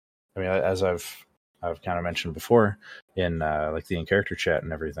 as I've kind of mentioned before in the in-character chat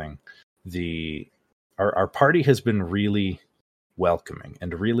and everything, our party has been really welcoming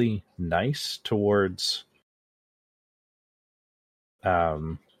and really nice towards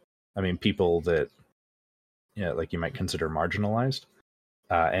people that you might consider marginalized.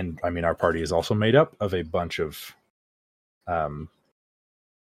 And our party is also made up of a bunch of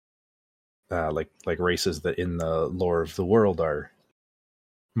races that in the lore of the world are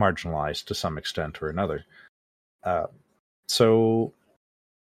marginalized to some extent or another. So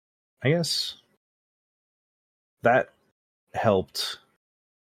I guess that helped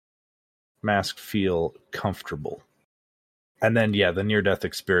Mask feel comfortable. And then, the near-death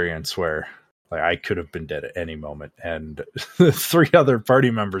experience where I could have been dead at any moment, and 3 other party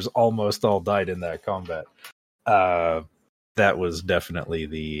members almost all died in that combat. That was definitely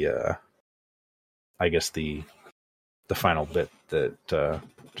the final bit that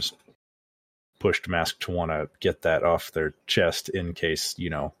just pushed Mask to want to get that off their chest in case,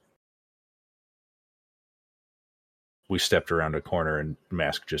 we stepped around a corner and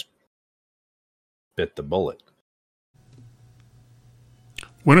Mask just bit the bullet.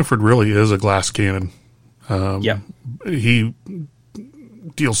 Winifred really is a glass cannon. He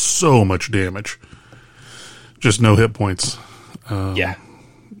deals so much damage. Just no hit points. And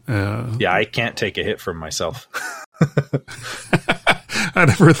Yeah, I can't take a hit from myself. I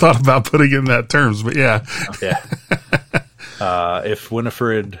never thought about putting in that terms, but yeah. Yeah. If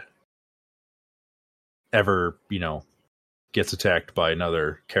Winifred ever, gets attacked by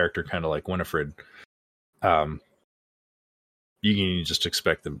another character kind of like Winifred, you can just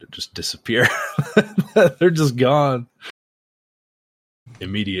expect them to just disappear. They're just gone.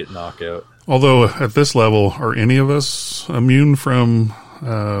 Immediate knockout. Although at this level, are any of us immune from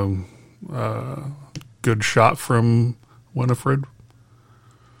good shot from Winifred?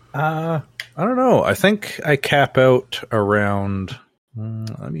 I don't know. I think I cap out around.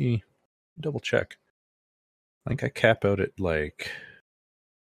 Let me double check. I think I cap out at like.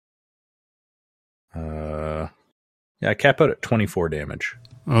 I cap out at 24 damage.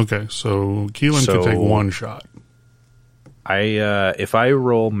 Okay, so Keelan could take one shot. If I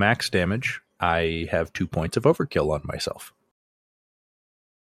roll max damage, I have 2 points of overkill on myself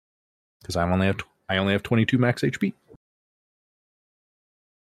because I only have 22 max HP.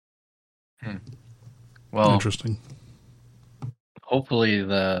 Well, interesting. Hopefully,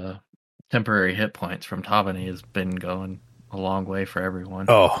 the temporary hit points from Tabani has been going a long way for everyone.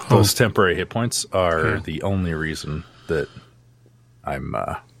 Oh, those temporary hit points are the only reason that I'm,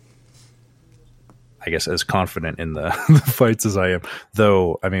 I guess, as confident in the fights as I am.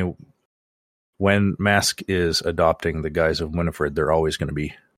 Though, I mean, when Mask is adopting the guise of Winifred, they're always going to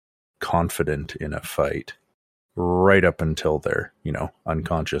be confident in a fight right up until they're,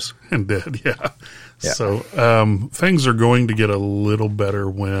 unconscious. And dead, yeah. So things are going to get a little better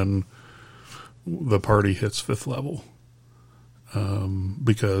when the party hits 5th level.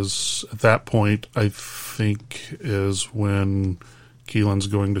 Because at that point, I think is when Keelan's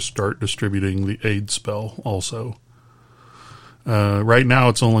going to start distributing the aid spell also. Right now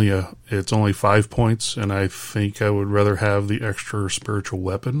it's only 5 points, and I think I would rather have the extra spiritual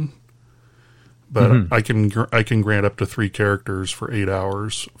weapon. But I can grant up to 3 characters for 8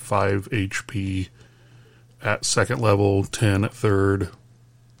 hours, 5 HP at 2nd level, 10 at 3rd,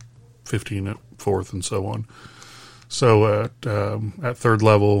 15 at 4th, and so on. So at 3rd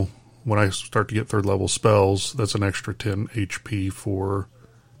level, when I start to get 3rd level spells, that's an extra 10 HP for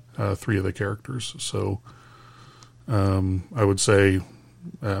 3 of the characters. So I would say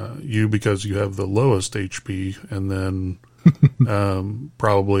you, because you have the lowest HP, and then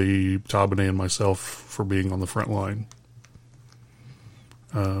probably Tabane and myself for being on the front line.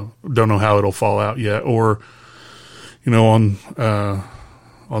 Don't know how it'll fall out yet, or on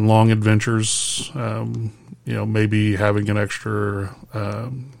long adventures, maybe having an extra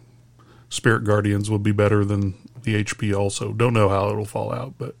Spirit Guardians would be better than the HP also. Don't know how it'll fall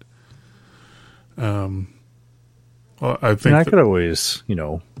out, but I think I could always,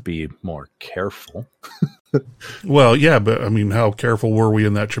 be more careful. Well, yeah, but I mean, how careful were we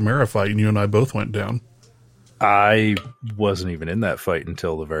in that Chimera fight? And you and I both went down. I wasn't even in that fight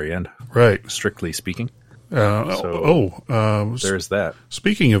until the very end. Right. Strictly speaking. There's that.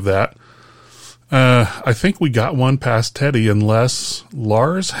 Speaking of that, I think we got one past Teddy, unless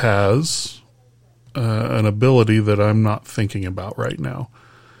Lars has an ability that I'm not thinking about right now.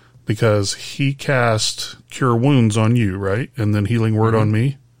 Because he cast Cure Wounds on you, right? And then Healing Word on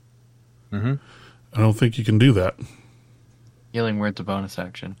me. Mm-hmm. I don't think you can do that. Healing Word's a bonus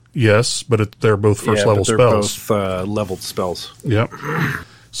action. Yes, but they're both first level spells. Both leveled spells. Yep.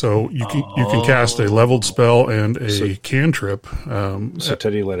 So you can cast a leveled spell and a cantrip. So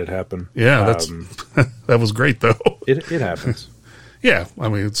Teddy let it happen. Yeah, that's that was great though. It happens. Yeah, I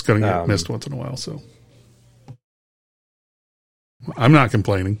mean it's going to get missed once in a while. So I'm not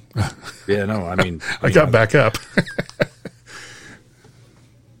complaining. Yeah, no, I mean I got back up.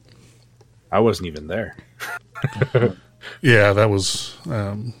 I wasn't even there. Yeah, that was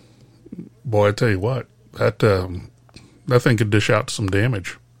boy. I tell you what, that thing could dish out some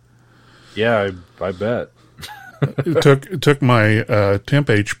damage. Yeah, I bet. It took my temp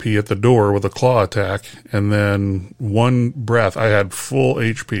HP at the door with a claw attack, and then one breath. I had full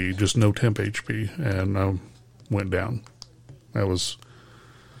HP, just no temp HP, and I went down. That was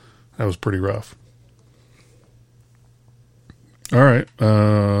pretty rough. All right,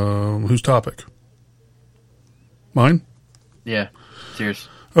 whose topic? Mine? Yeah, it's yours.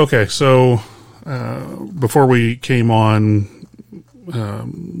 Okay, so before we came on,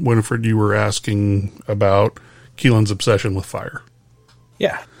 Winifred, you were asking about Keelan's obsession with fire.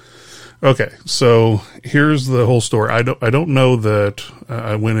 Yeah. Okay, so here's the whole story. I don't know that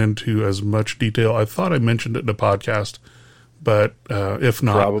I went into as much detail. I thought I mentioned it in the podcast, but if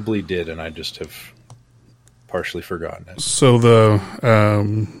not, probably did, and I just have partially forgotten it. So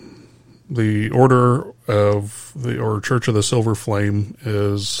the Order of or Church of the Silver Flame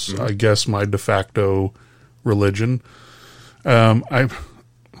is, I guess, my de facto religion. I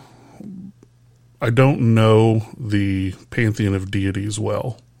don't know the pantheon of deities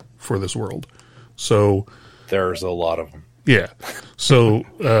well for this world, so there's a lot of them. Yeah, so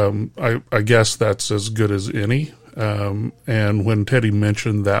I guess that's as good as any. And when Teddy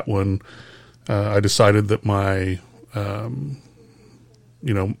mentioned that one, I decided that my,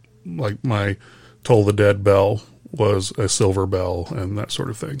 like my Toll the Dead bell was a silver bell and that sort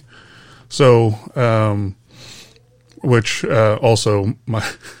of thing. So, which also my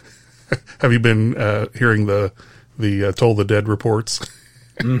have you been hearing the Toll the Dead reports?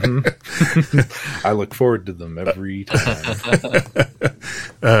 Mm-hmm. I look forward to them every time.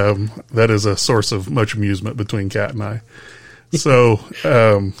 That is a source of much amusement between Catt and I. So,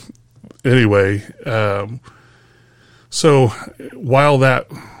 anyway, so while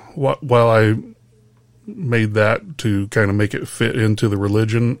I made that to kind of make it fit into the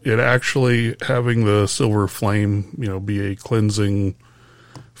religion, it actually having the silver flame, be a cleansing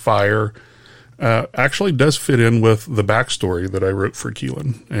fire, actually does fit in with the backstory that I wrote for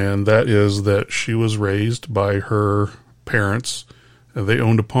Keelan. And that is that she was raised by her parents. They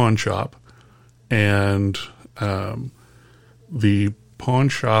owned a pawn shop, and the pawn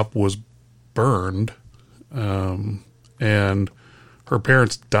shop was burned, and her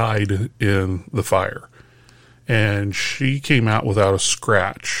parents died in the fire. And she came out without a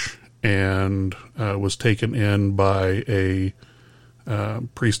scratch and was taken in by a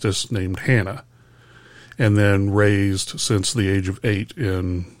priestess named Hannah, and then raised since the age of 8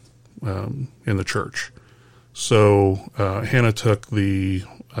 in the church. So Hannah took the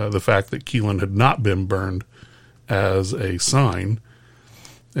fact that Keelan had not been burned as a sign,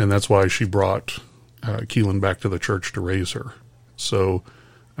 and that's why she brought Keelan back to the church to raise her. So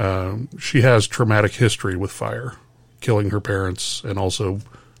she has traumatic history with fire, killing her parents and also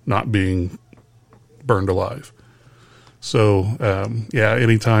not being burned alive. So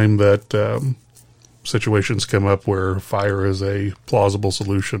anytime that situations come up where fire is a plausible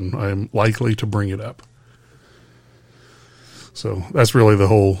solution, I'm likely to bring it up. So that's really the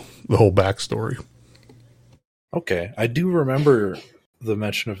whole backstory. Okay, I do remember the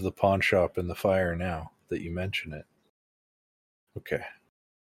mention of the pawn shop and the fire now that you mention it. Okay.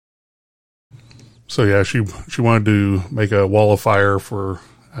 So yeah, she wanted to make a wall of fire for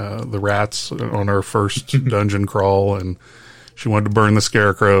the rats on our first dungeon crawl, and she wanted to burn the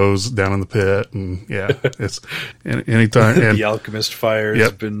scarecrows down in the pit, and yeah, it's anytime. And the alchemist fire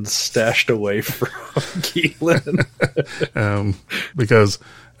has been stashed away from Keelan, because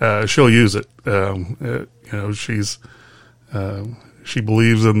she'll use it. She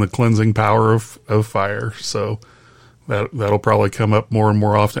believes in the cleansing power of fire, so that'll probably come up more and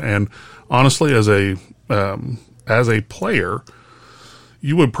more often. And honestly, as a player,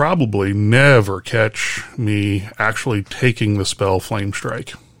 you would probably never catch me actually taking the spell Flame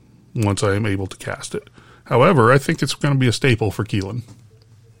Strike once I am able to cast it. However, I think it's going to be a staple for Keelan.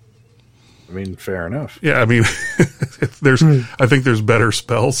 I mean, fair enough. Yeah, I mean, I think there's better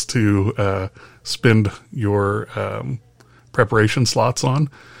spells to spend your preparation slots on,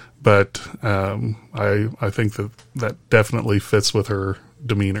 but I think that definitely fits with her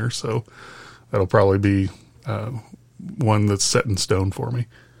demeanor, so that'll probably be one that's set in stone for me.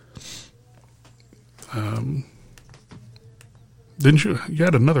 Didn't you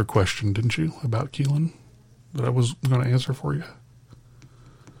had another question, didn't you, about Keelan that I was going to answer for you?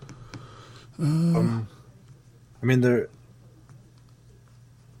 I mean, you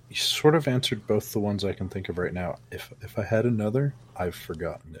sort of answered both the ones I can think of right now. If I had another, I've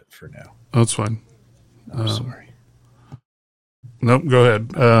forgotten it for now. Oh, that's fine. I'm sorry. Nope, go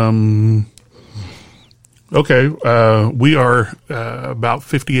ahead. Okay, we are about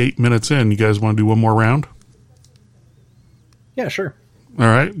 58 minutes in. You guys want to do one more round? Yeah, sure. All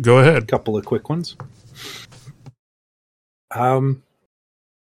right, go ahead. A couple of quick ones.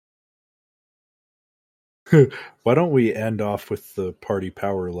 Why don't we end off with the party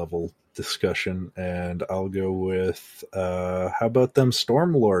power level discussion, and I'll go with, how about them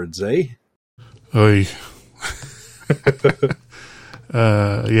Stormlords, eh? Oy.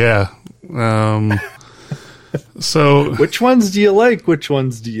 Yeah. So, which ones do you like? Which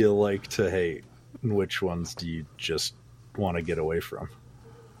ones do you like to hate? And which ones do you just want to get away from?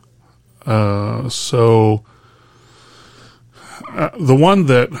 The one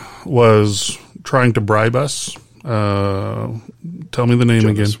that was trying to bribe us, tell me the name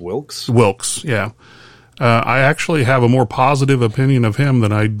Jonas again. Wilkes, yeah. I actually have a more positive opinion of him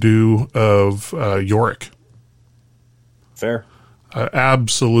than I do of Yorick. Fair.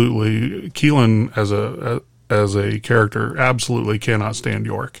 Absolutely, Keelan as a character absolutely cannot stand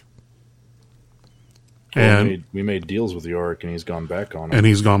Yorick. Well, And we made deals with Yorick, and he's gone back on them. and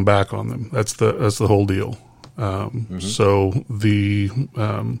he's gone back on them. That's the whole deal. So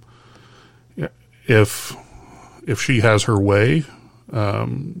if she has her way,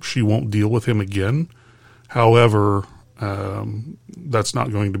 she won't deal with him again. However, that's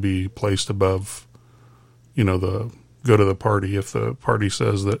not going to be placed above, the good of the party. If the party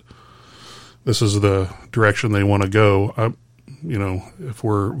says that this is the direction they want to go, if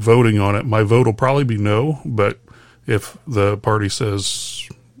we're voting on it, my vote will probably be no. But if the party says,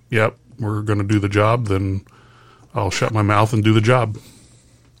 yep, we're going to do the job, then I'll shut my mouth and do the job.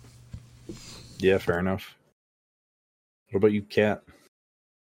 Yeah, fair enough. What about you, Kat?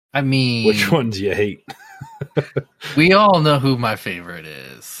 I mean, Which ones you hate? we all know who my favorite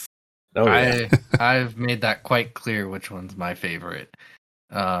is. Oh, yeah. I've made that quite clear which one's my favorite.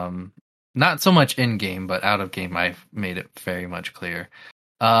 Not so much in game, but out of game, I've made it very much clear.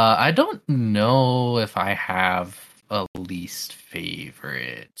 I don't know if I have a least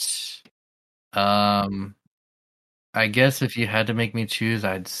favorite. I guess if you had to make me choose,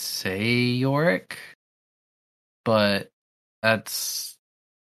 I'd say Yorick. But I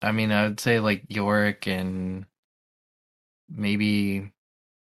would say like Yorick and maybe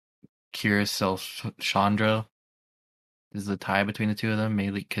Curacao Chandra is the tie between the two of them,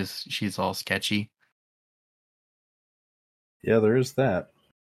 mainly because she's all sketchy. Yeah, there is that.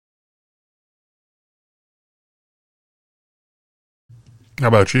 How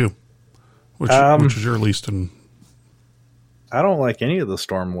about you? Which is your least? I don't like any of the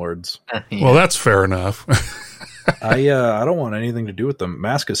Stormlords. Yeah. Well, that's fair enough. I don't want anything to do with them.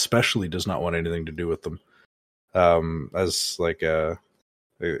 Mask especially does not want anything to do with them. As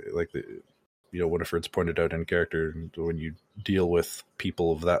Winifred's pointed out in character, when you deal with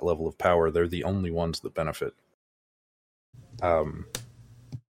people of that level of power, they're the only ones that benefit.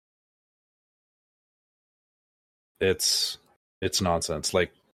 It's nonsense.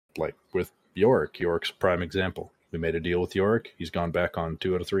 Like with Yorick's a prime example. We made a deal with Yorick. He's gone back on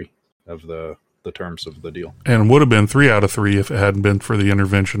 2 out of 3 of the terms of the deal. And would have been 3 out of 3 if it hadn't been for the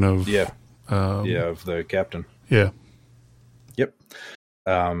intervention of of the captain. Yeah. Yep.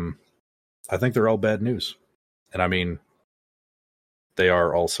 I think they're all bad news. And I mean, they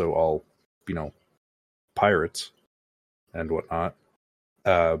are also all, pirates and whatnot.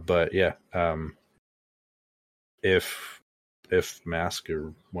 But yeah, if Mask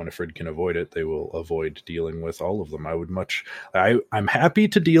or Winifred can avoid it, they will avoid dealing with all of them. I'm happy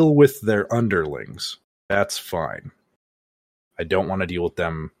to deal with their underlings. That's fine. I don't want to deal with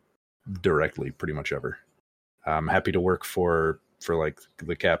them directly pretty much ever. I'm happy to work for like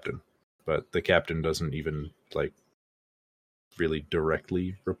the captain, but the captain doesn't even like really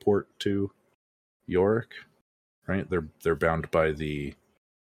directly report to Yorick, right? They're bound by the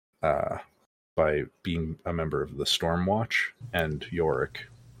by being a member of the Stormwatch, and Yorick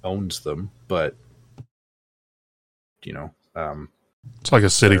owns them, but it's like a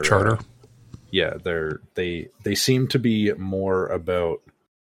city charter. Yeah, they seem to be more about,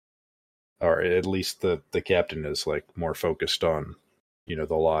 or at least the captain is like more focused on,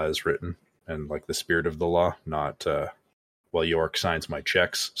 the law as written and like the spirit of the law, not Yorick signs my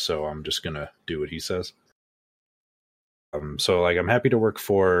checks, so I'm just gonna do what he says. So like I'm happy to work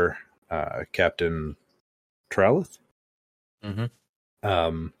for Captain Tralith.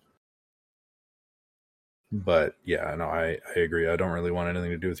 Mm-hmm. But yeah, no, I agree. I don't really want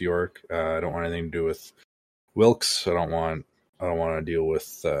anything to do with Yorick. I don't want anything to do with Wilkes. I don't want to deal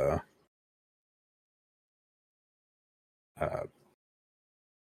with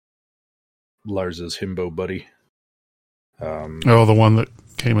Lars's himbo buddy. The one that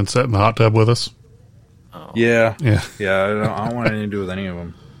came and sat in the hot tub with us. Oh. Yeah. Yeah. I don't want anything to do with any of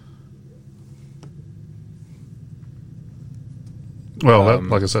them. Well,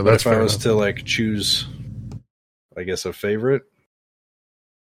 like I said, that's if I fair was enough. to like choose, I guess, a favorite,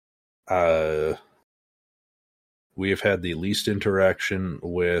 we have had the least interaction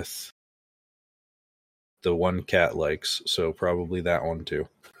with the one Cat likes, so probably that one too.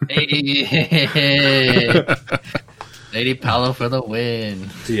 Hey, Lady Paolo for the win.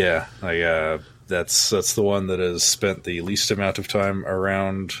 Yeah, that's the one that has spent the least amount of time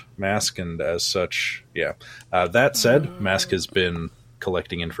around Mask, and as such, yeah. That said, Mask has been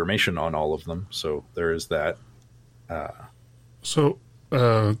collecting information on all of them, so there is that. So,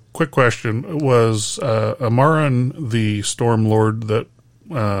 quick question: was Amaran the Stormlord that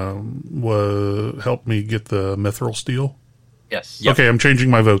helped me get the Mithril Steel? Yes. Yep. Okay, I'm changing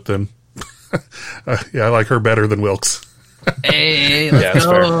my vote then. Yeah, I like her better than Wilkes. Hey, let's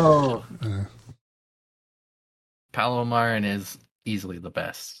go. Palomarin is easily the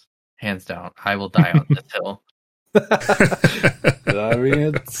best. Hands down. I will die on this hill. I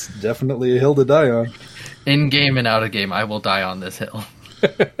mean, it's definitely a hill to die on. In game and out of game, I will die on this hill.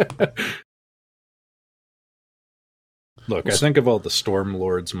 Look, I think of all the Storm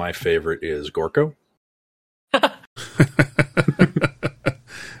Lords, my favorite is Gorko.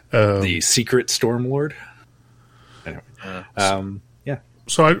 The secret Storm Lord. Anyway, yeah.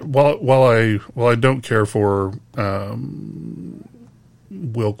 So while I don't care for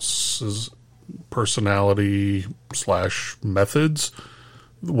Wilkes's personality / methods,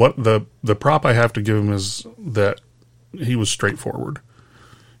 what the prop I have to give him is that he was straightforward.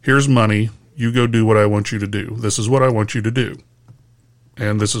 Here's money. You go do what I want you to do. This is what I want you to do.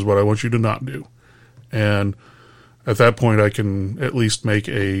 And this is what I want you to not do. And at that point, I can at least make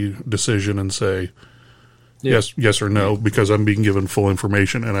a decision and say, yes or no, because I'm being given full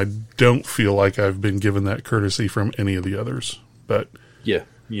information. And I don't feel like I've been given that courtesy from any of the others. But yeah,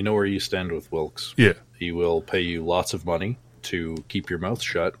 you know where you stand with Wilkes. Yeah. He will pay you lots of money to keep your mouth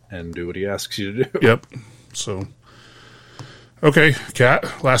shut and do what he asks you to do. Yep. So, okay,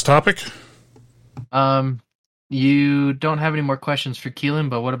 Catt, last topic. You don't have any more questions for Keelan,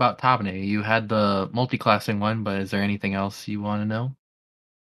 but what about Tabane? You had the multi-classing one, but is there anything else you want to know?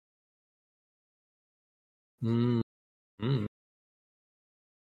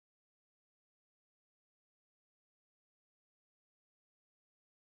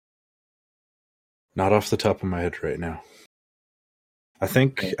 Not off the top of my head right now. I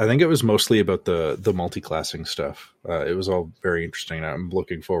think it was mostly about the multi-classing stuff. It was all very interesting. I'm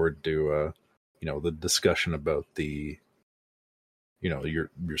looking forward to the discussion about the your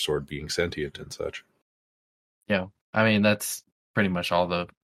sword being sentient and such. Yeah, I mean that's pretty much all the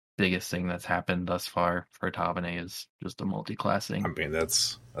biggest thing that's happened thus far for Tabane is just the multi-classing. I mean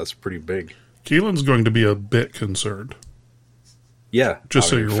that's pretty big. Keelan's going to be a bit concerned. Yeah, just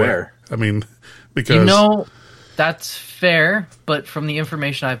so you're aware. I mean, because that's fair, but from the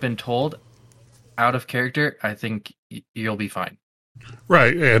information I've been told, out of character, I think you'll be fine.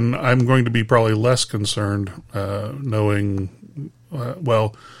 Right, and I'm going to be probably less concerned knowing,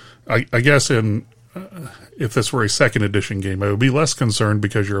 I guess if this were a second edition game, I would be less concerned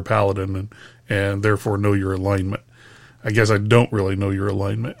because you're a paladin and therefore know your alignment. I guess I don't really know your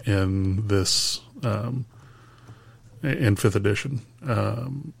alignment in this, in 5th edition.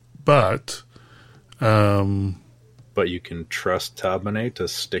 But you can trust Tabane to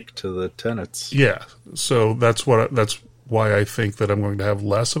stick to the tenets. Yeah, so that's why I think that I'm going to have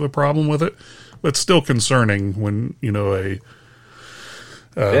less of a problem with it, but still concerning when a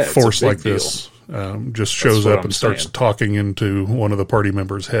force like this just shows up and starts talking into one of the party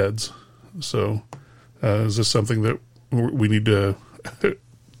members' heads. So, is this something that we need to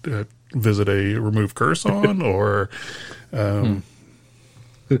visit a remove curse on, or?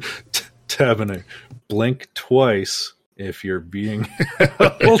 Tabane, blink twice if you're being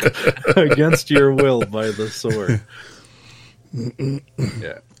held against your will by the sword.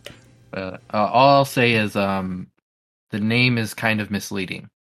 Yeah. All I'll say is the name is kind of misleading.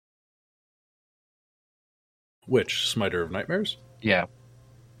 Which? Smiter of Nightmares? Yeah.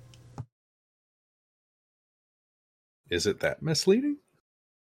 Is it that misleading?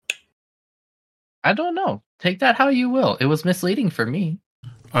 I don't know. Take that how you will. It was misleading for me.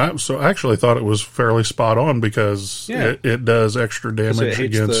 So I actually thought it was fairly spot on because it does extra damage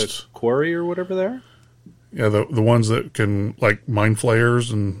against the quarry or whatever they are. Yeah, the ones that can, like mind flayers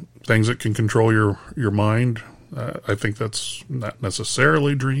and things that can control your mind. I think that's not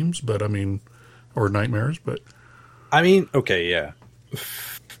necessarily dreams, but I mean, or nightmares. But I mean, okay, yeah.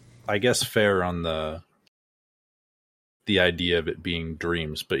 I guess fair on the idea of it being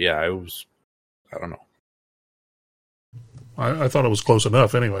dreams, but yeah, I don't know. I thought it was close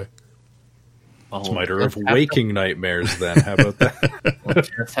enough anyway. Smiter of waking nightmares then. How about that? We'll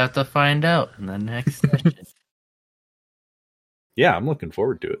just have to find out in the next session. Yeah, I'm looking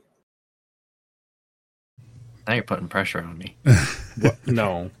forward to it. Now you're putting pressure on me. What?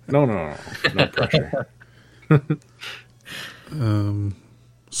 No pressure.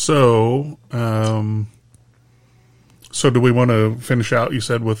 So do we want to finish out, you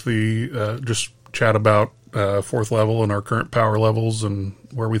said, with the just chat about 4th level and our current power levels and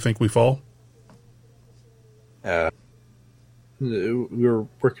where we think we fall? We were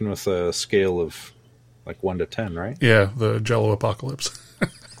working with a scale of like 1 to 10, right? Yeah, the Jello apocalypse.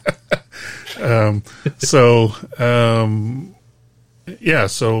 So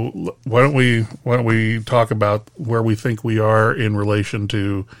why don't we talk about where we think we are in relation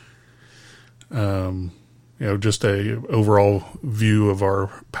to just a overall view of our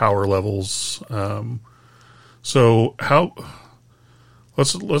power levels. So how?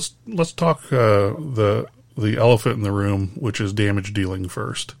 Let's talk the elephant in the room, which is damage dealing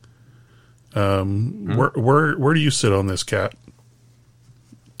first. Where do you sit on this, Cat?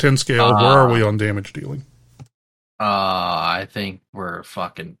 10 scale. Where are we on damage dealing? I think we're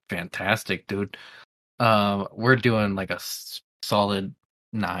fucking fantastic, dude. We're doing like a solid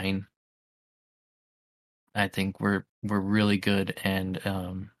 9. I think we're really good,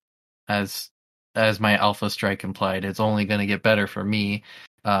 and as my Alpha Strike implied, it's only going to get better for me.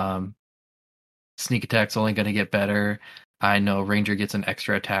 Sneak attack's only going to get better. I know Ranger gets an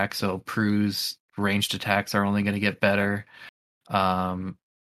extra attack, so Prue's ranged attacks are only going to get better. I'm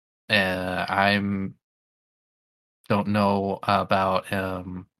don't know about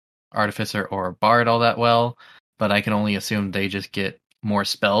Artificer or Bard all that well, but I can only assume they just get more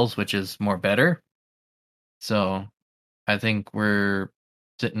spells, which is more better. So I think we're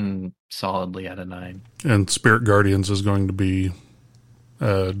sitting solidly at a 9. And Spirit Guardians is going to be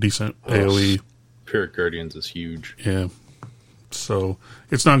decent AoE. Spirit Guardians is huge. Yeah. So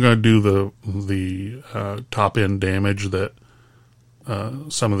it's not going to do the top end damage that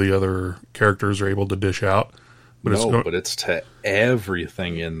some of the other characters are able to dish out. But but it's to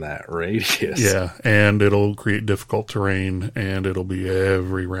everything in that radius. Yeah, and it'll create difficult terrain, and it'll be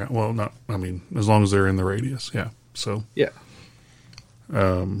every round. Well, as long as they're in the radius, yeah. So yeah,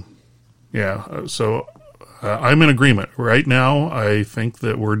 So I'm in agreement right now. I think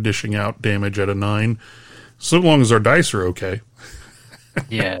that we're dishing out damage at a 9, so long as our dice are okay.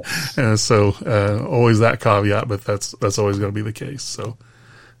 Yeah. Always that caveat, but that's always going to be the case. So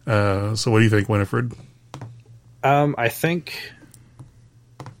what do you think, Winifred? I think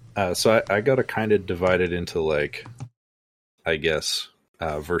so. I got to kind of divide it into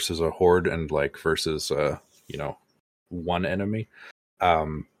versus a horde and versus one enemy.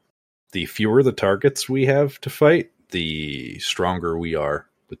 The fewer the targets we have to fight, the stronger we are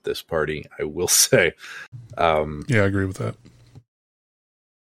with this party, I will say. Yeah, I agree with that.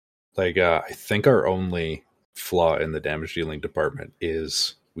 I think our only flaw in the damage dealing department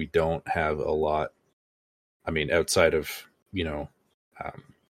is we don't have a lot. Outside of,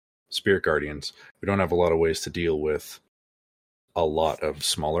 Spirit Guardians, we don't have a lot of ways to deal with a lot of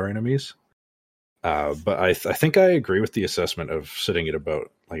smaller enemies. But I think I agree with the assessment of sitting at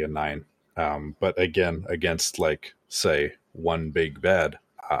about a 9. But again, against say one big bad,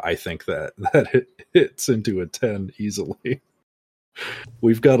 I think that it hits into a 10 easily.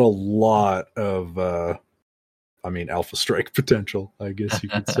 We've got a lot of, Alpha Strike potential, I guess you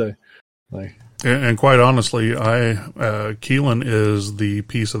could say. And quite honestly, Keelan is the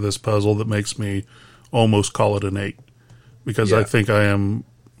piece of this puzzle that makes me almost call it an 8, because I think I am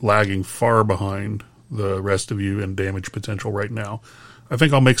lagging far behind the rest of you in damage potential right now. I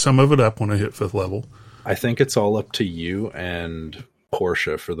think I'll make some of it up when I hit 5th level. I think it's all up to you and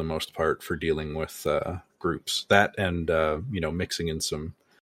Portia for the most part for dealing with groups. That and mixing in some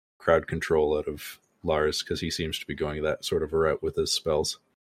crowd control out of Lars, because he seems to be going that sort of a route with his spells.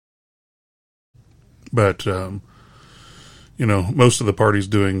 But, most of the party's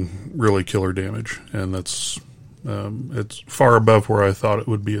doing really killer damage, and that's it's far above where I thought it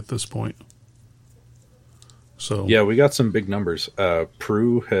would be at this point. So yeah, we got some big numbers.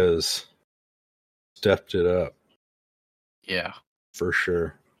 Prue has stepped it up. Yeah. For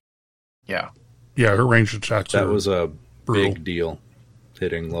sure. Yeah. Yeah, her ranged attacks. That was a brutal. Big deal,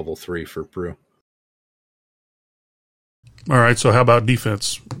 hitting level 3 for Prue. All right, so how about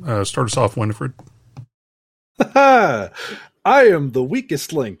defense? Start us off, Winifred. I am the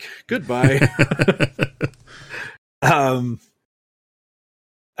weakest link. Goodbye.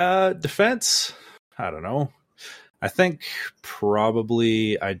 Defense, I don't know. I think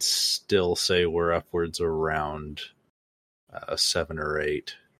probably I'd still say we're upwards around 7 or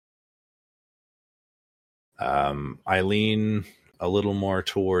 8. I lean a little more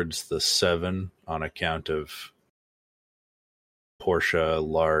towards the 7 on account of Portia,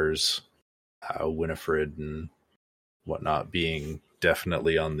 Lars, Winifred, and whatnot being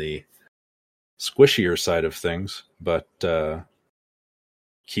definitely on the squishier side of things, but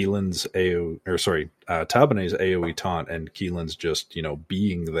Keelan's Tabanay's AoE taunt and Keelan's just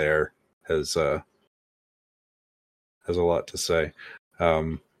being there has a lot to say.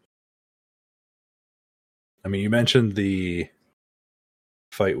 You mentioned the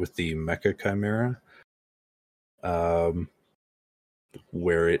fight with the Mecha Chimera,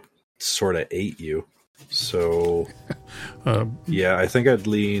 where it sort of ate you. So, I think I'd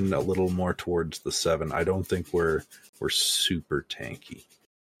lean a little more towards the 7. I don't think we're super tanky.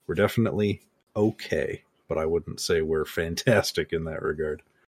 We're definitely okay, but I wouldn't say we're fantastic in that regard.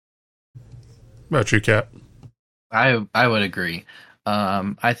 What about you, Kat? I would agree.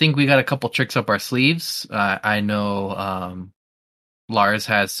 I think we got a couple tricks up our sleeves. I know Lars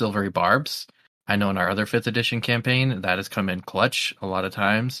has silvery barbs. I know in our other 5th edition campaign that has come in clutch a lot of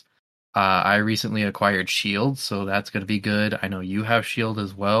times. I recently acquired shield, so that's going to be good. I know you have shield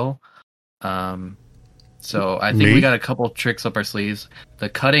as well. So I think we got a couple tricks up our sleeves. The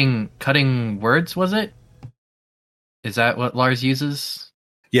cutting words, was it? Is that what Lars uses?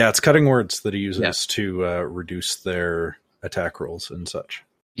 Yeah, it's cutting words that he uses to reduce their attack rolls and such.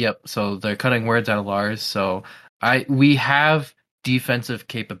 Yep. So they're cutting words out of Lars. So we have defensive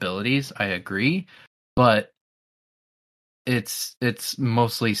capabilities. I agree, but it's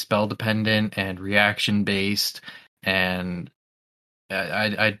mostly spell dependent and reaction based, and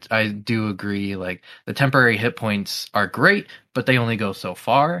I do agree. Like, the temporary hit points are great, but they only go so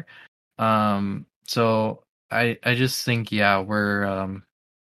far. So I just think we're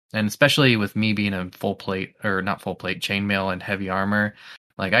and especially with me being in full plate, or not full plate, chainmail and heavy armor,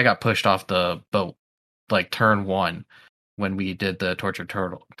 like I got pushed off the boat like turn 1 when we did the tortured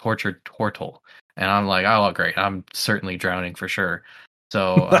turtle, and I'm like, oh great, I'm certainly drowning for sure.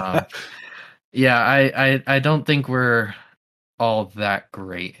 So I don't think we're all that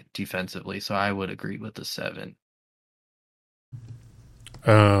great defensively, so I would agree with the 7.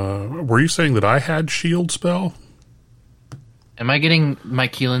 Were you saying that I had shield spell? Am I getting my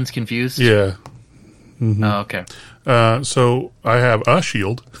Keelans confused? Yeah. Mm-hmm. Oh, okay. So I have a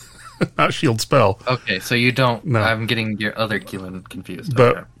shield, not shield spell. Okay, so you don't. No. I'm getting your other Keelan confused.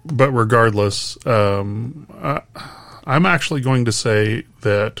 But regardless, I'm actually going to say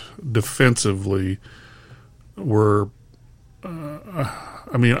that defensively, we're.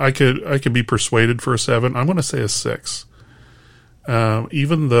 I mean, I could be persuaded for a 7. I'm going to say a 6.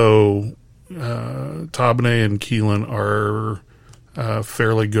 Even though Tabane and Keelan are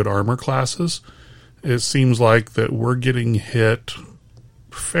fairly good armor classes, it seems like that we're getting hit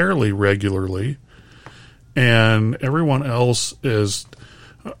fairly regularly, and everyone else is.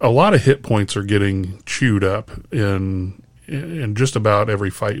 A lot of hit points are getting chewed up in just about every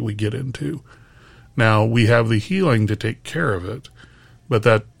fight we get into. Now, we have the healing to take care of it, but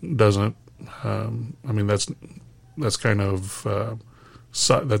that doesn't. I mean, that's kind of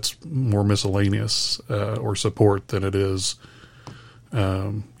that's more miscellaneous or support than it is,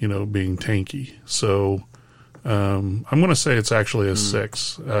 being tanky. So I'm going to say it's actually a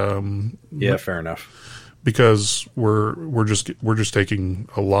 6. Yeah, fair enough. Because we're just taking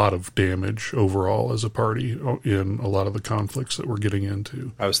a lot of damage overall as a party in a lot of the conflicts that we're getting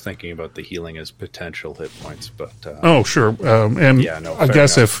into. I was thinking about the healing as potential hit points, but oh sure, and yeah, no, I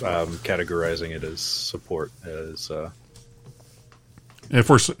guess enough. if categorizing it as support as but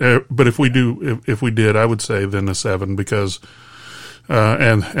if we did, I would say then a 7, because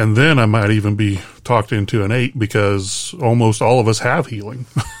and then I might even be talked into an 8, because almost all of us have healing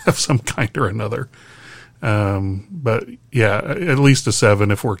of some kind or another. But yeah, at least a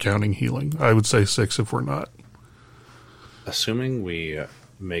 7 if we're counting healing. I would say 6 if we're not. Assuming we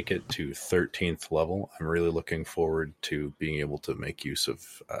make it to 13th level, I'm really looking forward to being able to make use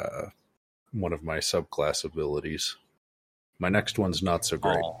of one of my subclass abilities. My next one's not so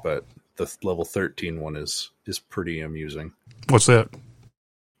great, but the level 13 one is pretty amusing. What's that?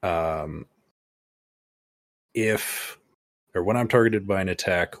 When I'm targeted by an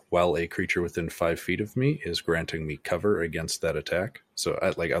attack while a creature within 5 feet of me is granting me cover against that attack. So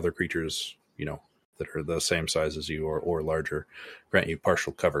like other creatures, that are the same size as you or larger, grant you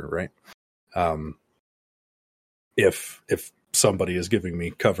partial cover, right? If somebody is giving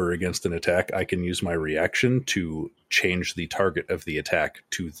me cover against an attack, I can use my reaction to change the target of the attack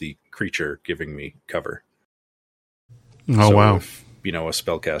to the creature giving me cover. Oh, so wow. If, a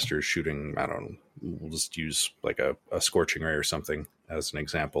spellcaster is shooting, I don't know, we'll just use like a scorching ray or something as an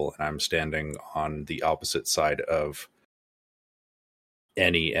example, and I'm standing on the opposite side of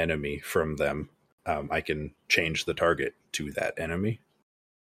any enemy from them, I can change the target to that enemy.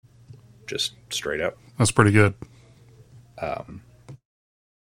 Just straight up. That's pretty good. And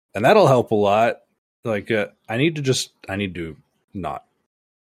that'll help a lot. Like, I need to not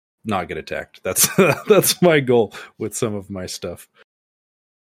get attacked. That's my goal with some of my stuff.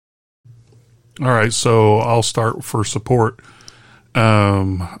 All right, so I'll start for support.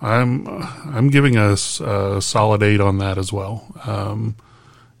 I'm giving us a solid 8 on that as well.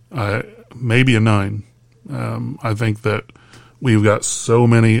 Maybe a 9. I think that we've got so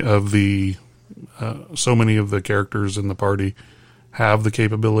many of the characters in the party have the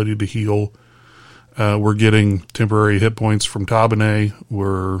capability to heal. We're getting temporary hit points from Tabane.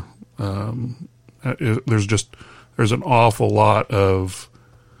 We're There's an awful lot of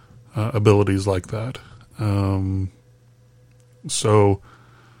abilities like that. So,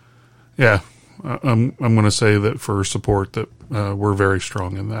 yeah, I'm going to say that for support that we're very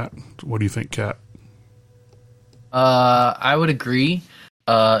strong in that. What do you think, Kat? I would agree,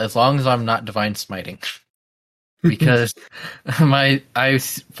 as long as I'm not divine smiting, because I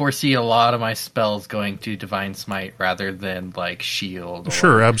foresee a lot of my spells going to divine smite rather than like shield.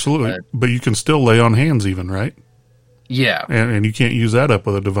 Sure, absolutely, but you can still lay on hands, even, right? Yeah, and you can't use that up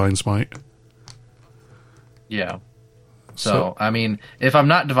with a divine smite. Yeah. So I mean, if I'm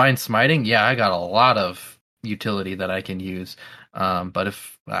not divine smiting, yeah, I got a lot of utility that I can use. But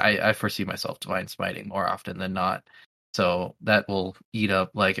if I foresee myself divine smiting more often than not, so that will eat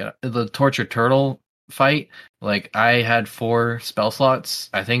up like the tortured turtle fight. Like I had 4 spell slots.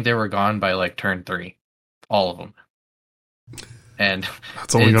 I think they were gone by like turn 3, all of them. And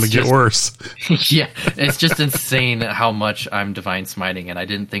that's only going to get worse. Yeah, it's just insane how much I'm divine smiting, and I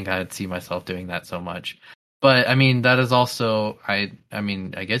didn't think I'd see myself doing that so much. But I mean, that is also I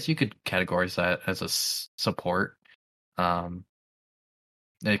mean, I guess you could categorize that as a support,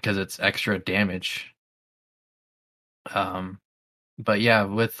 because it's extra damage. But yeah,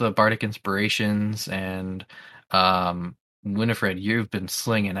 with the bardic inspirations and Winifred, you've been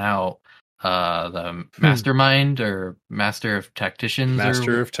slinging out the mastermind or master of tacticians,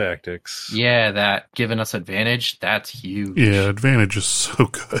 of tactics. Yeah, that giving us advantage. That's huge. Yeah, advantage is so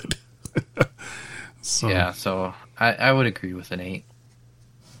good. Yeah, so I would agree with an 8.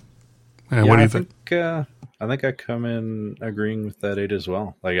 And what do you think? I think I come in agreeing with that 8 as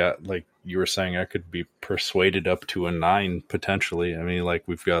well. Like you were saying, I could be persuaded up to a 9 potentially. I mean, like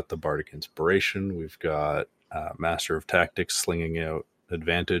we've got the bardic inspiration, we've got master of tactics slinging out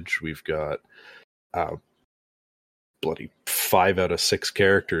advantage, we've got bloody 5 out of 6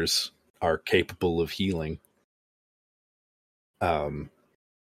 characters are capable of healing.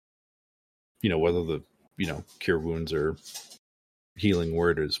 Whether the cure wounds or healing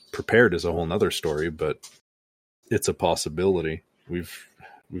word is prepared is a whole nother story, but it's a possibility. We've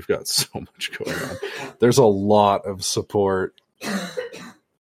got so much going on. There's a lot of support.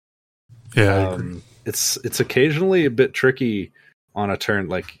 Yeah, I agree. It's occasionally a bit tricky on a turn,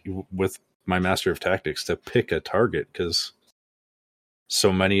 like with my Master of Tactics, to pick a target because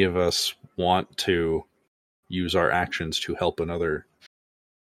so many of us want to use our actions to help another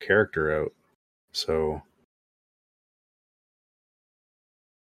character out. So,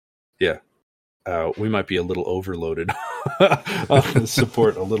 yeah, we might be a little overloaded on the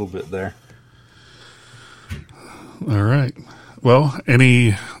support a little bit there. All right. Well,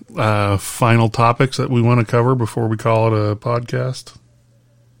 any final topics that we want to cover before we call it a podcast?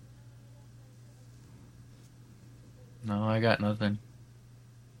 No, I got nothing.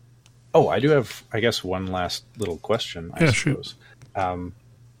 Oh, I do have, I guess, one last little question, I suppose. Shoot.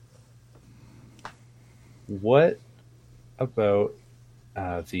 What about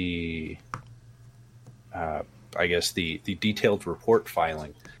the detailed report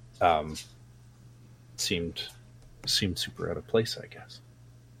filing seemed super out of place, I guess.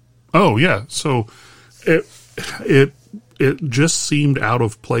 Oh yeah, so it just seemed out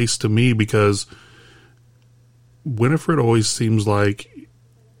of place to me because Winifred always seems like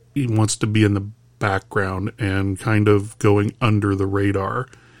he wants to be in the background and kind of going under the radar.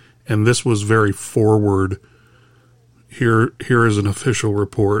 And this was very forward. Here is an official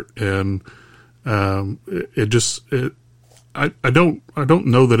report, and I don't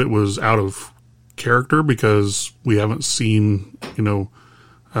know that it was out of character because we haven't seen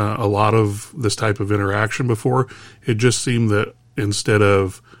a lot of this type of interaction before. It just seemed that instead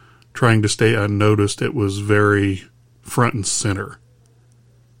of trying to stay unnoticed, it was very front and center.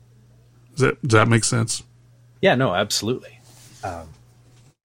 Does that make sense? Yeah, no, absolutely.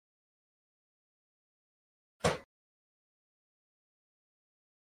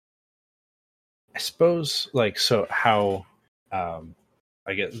 I suppose, how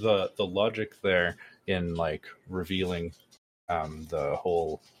I get the logic there in revealing the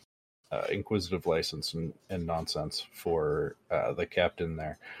whole inquisitive license and nonsense for the captain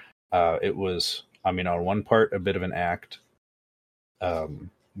there. It was, on one part, a bit of an act,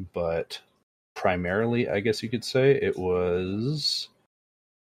 but primarily, I guess you could say, it was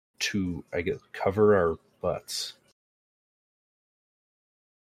to, cover our butts.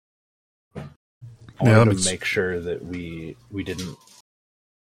 I wanted to make sure that we didn't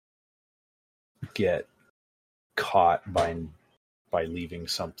get caught by leaving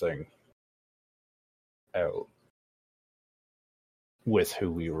something out with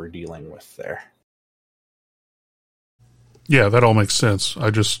who we were dealing with there. Yeah, that all makes sense. I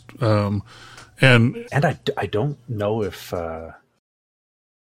just, and And I don't know if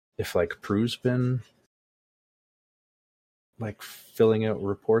like Prue's been like filling out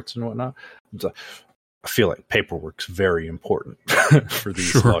reports and whatnot. I feel like paperwork's very important for these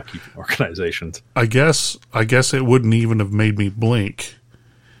Sure. law-keeping organizations. I guess it wouldn't even have made me blink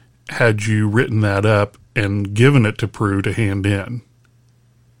had you written that up and given it to Prue to hand in.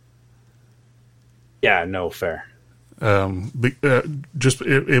 Yeah, no, fair. It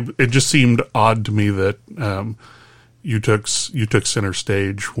just seemed odd to me that you took center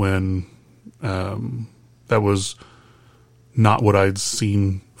stage when that was not what I'd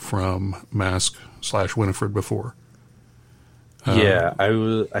seen from Mask/Winifred before. Yeah,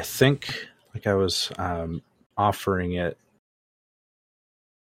 I think like I was offering it,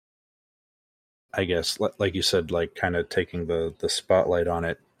 I guess, like you said, like kind of taking the spotlight on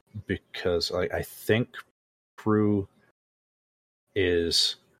it, because I think Prue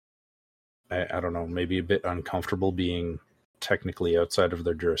is, I don't know, maybe a bit uncomfortable being technically outside of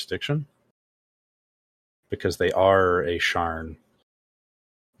their jurisdiction, because they are a Sharn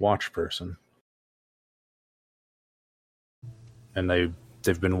watch person. And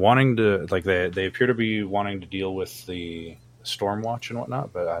they've been wanting to, like, they appear to be wanting to deal with the Stormwatch and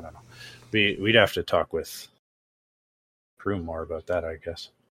whatnot, but I don't know. We'd have to talk with Prue more about that, I guess.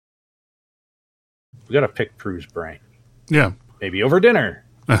 We got to pick Prue's brain. Yeah. Maybe over dinner.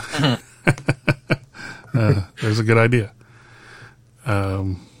 There's a good idea.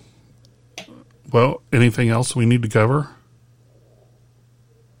 Well, anything else we need to cover?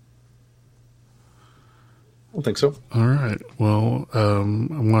 I don't think so. All right. Well, I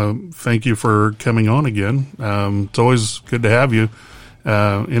want to thank you for coming on again. It's always good to have you.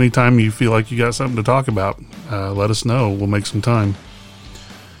 Anytime you feel like you got something to talk about, let us know. We'll make some time.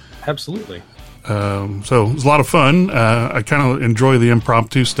 Absolutely. So it was a lot of fun. I kind of enjoy the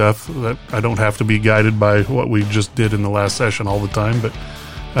impromptu stuff that I don't have to be guided by what we just did in the last session all the time. But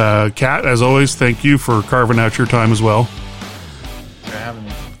Catt, as always, thank you for carving out your time as well. Thanks for having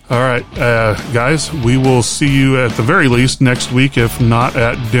me. All right, guys, we will see you at the very least next week, if not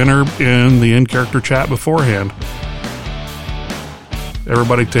at dinner in the in-character chat beforehand.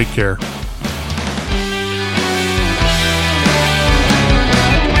 Everybody take care.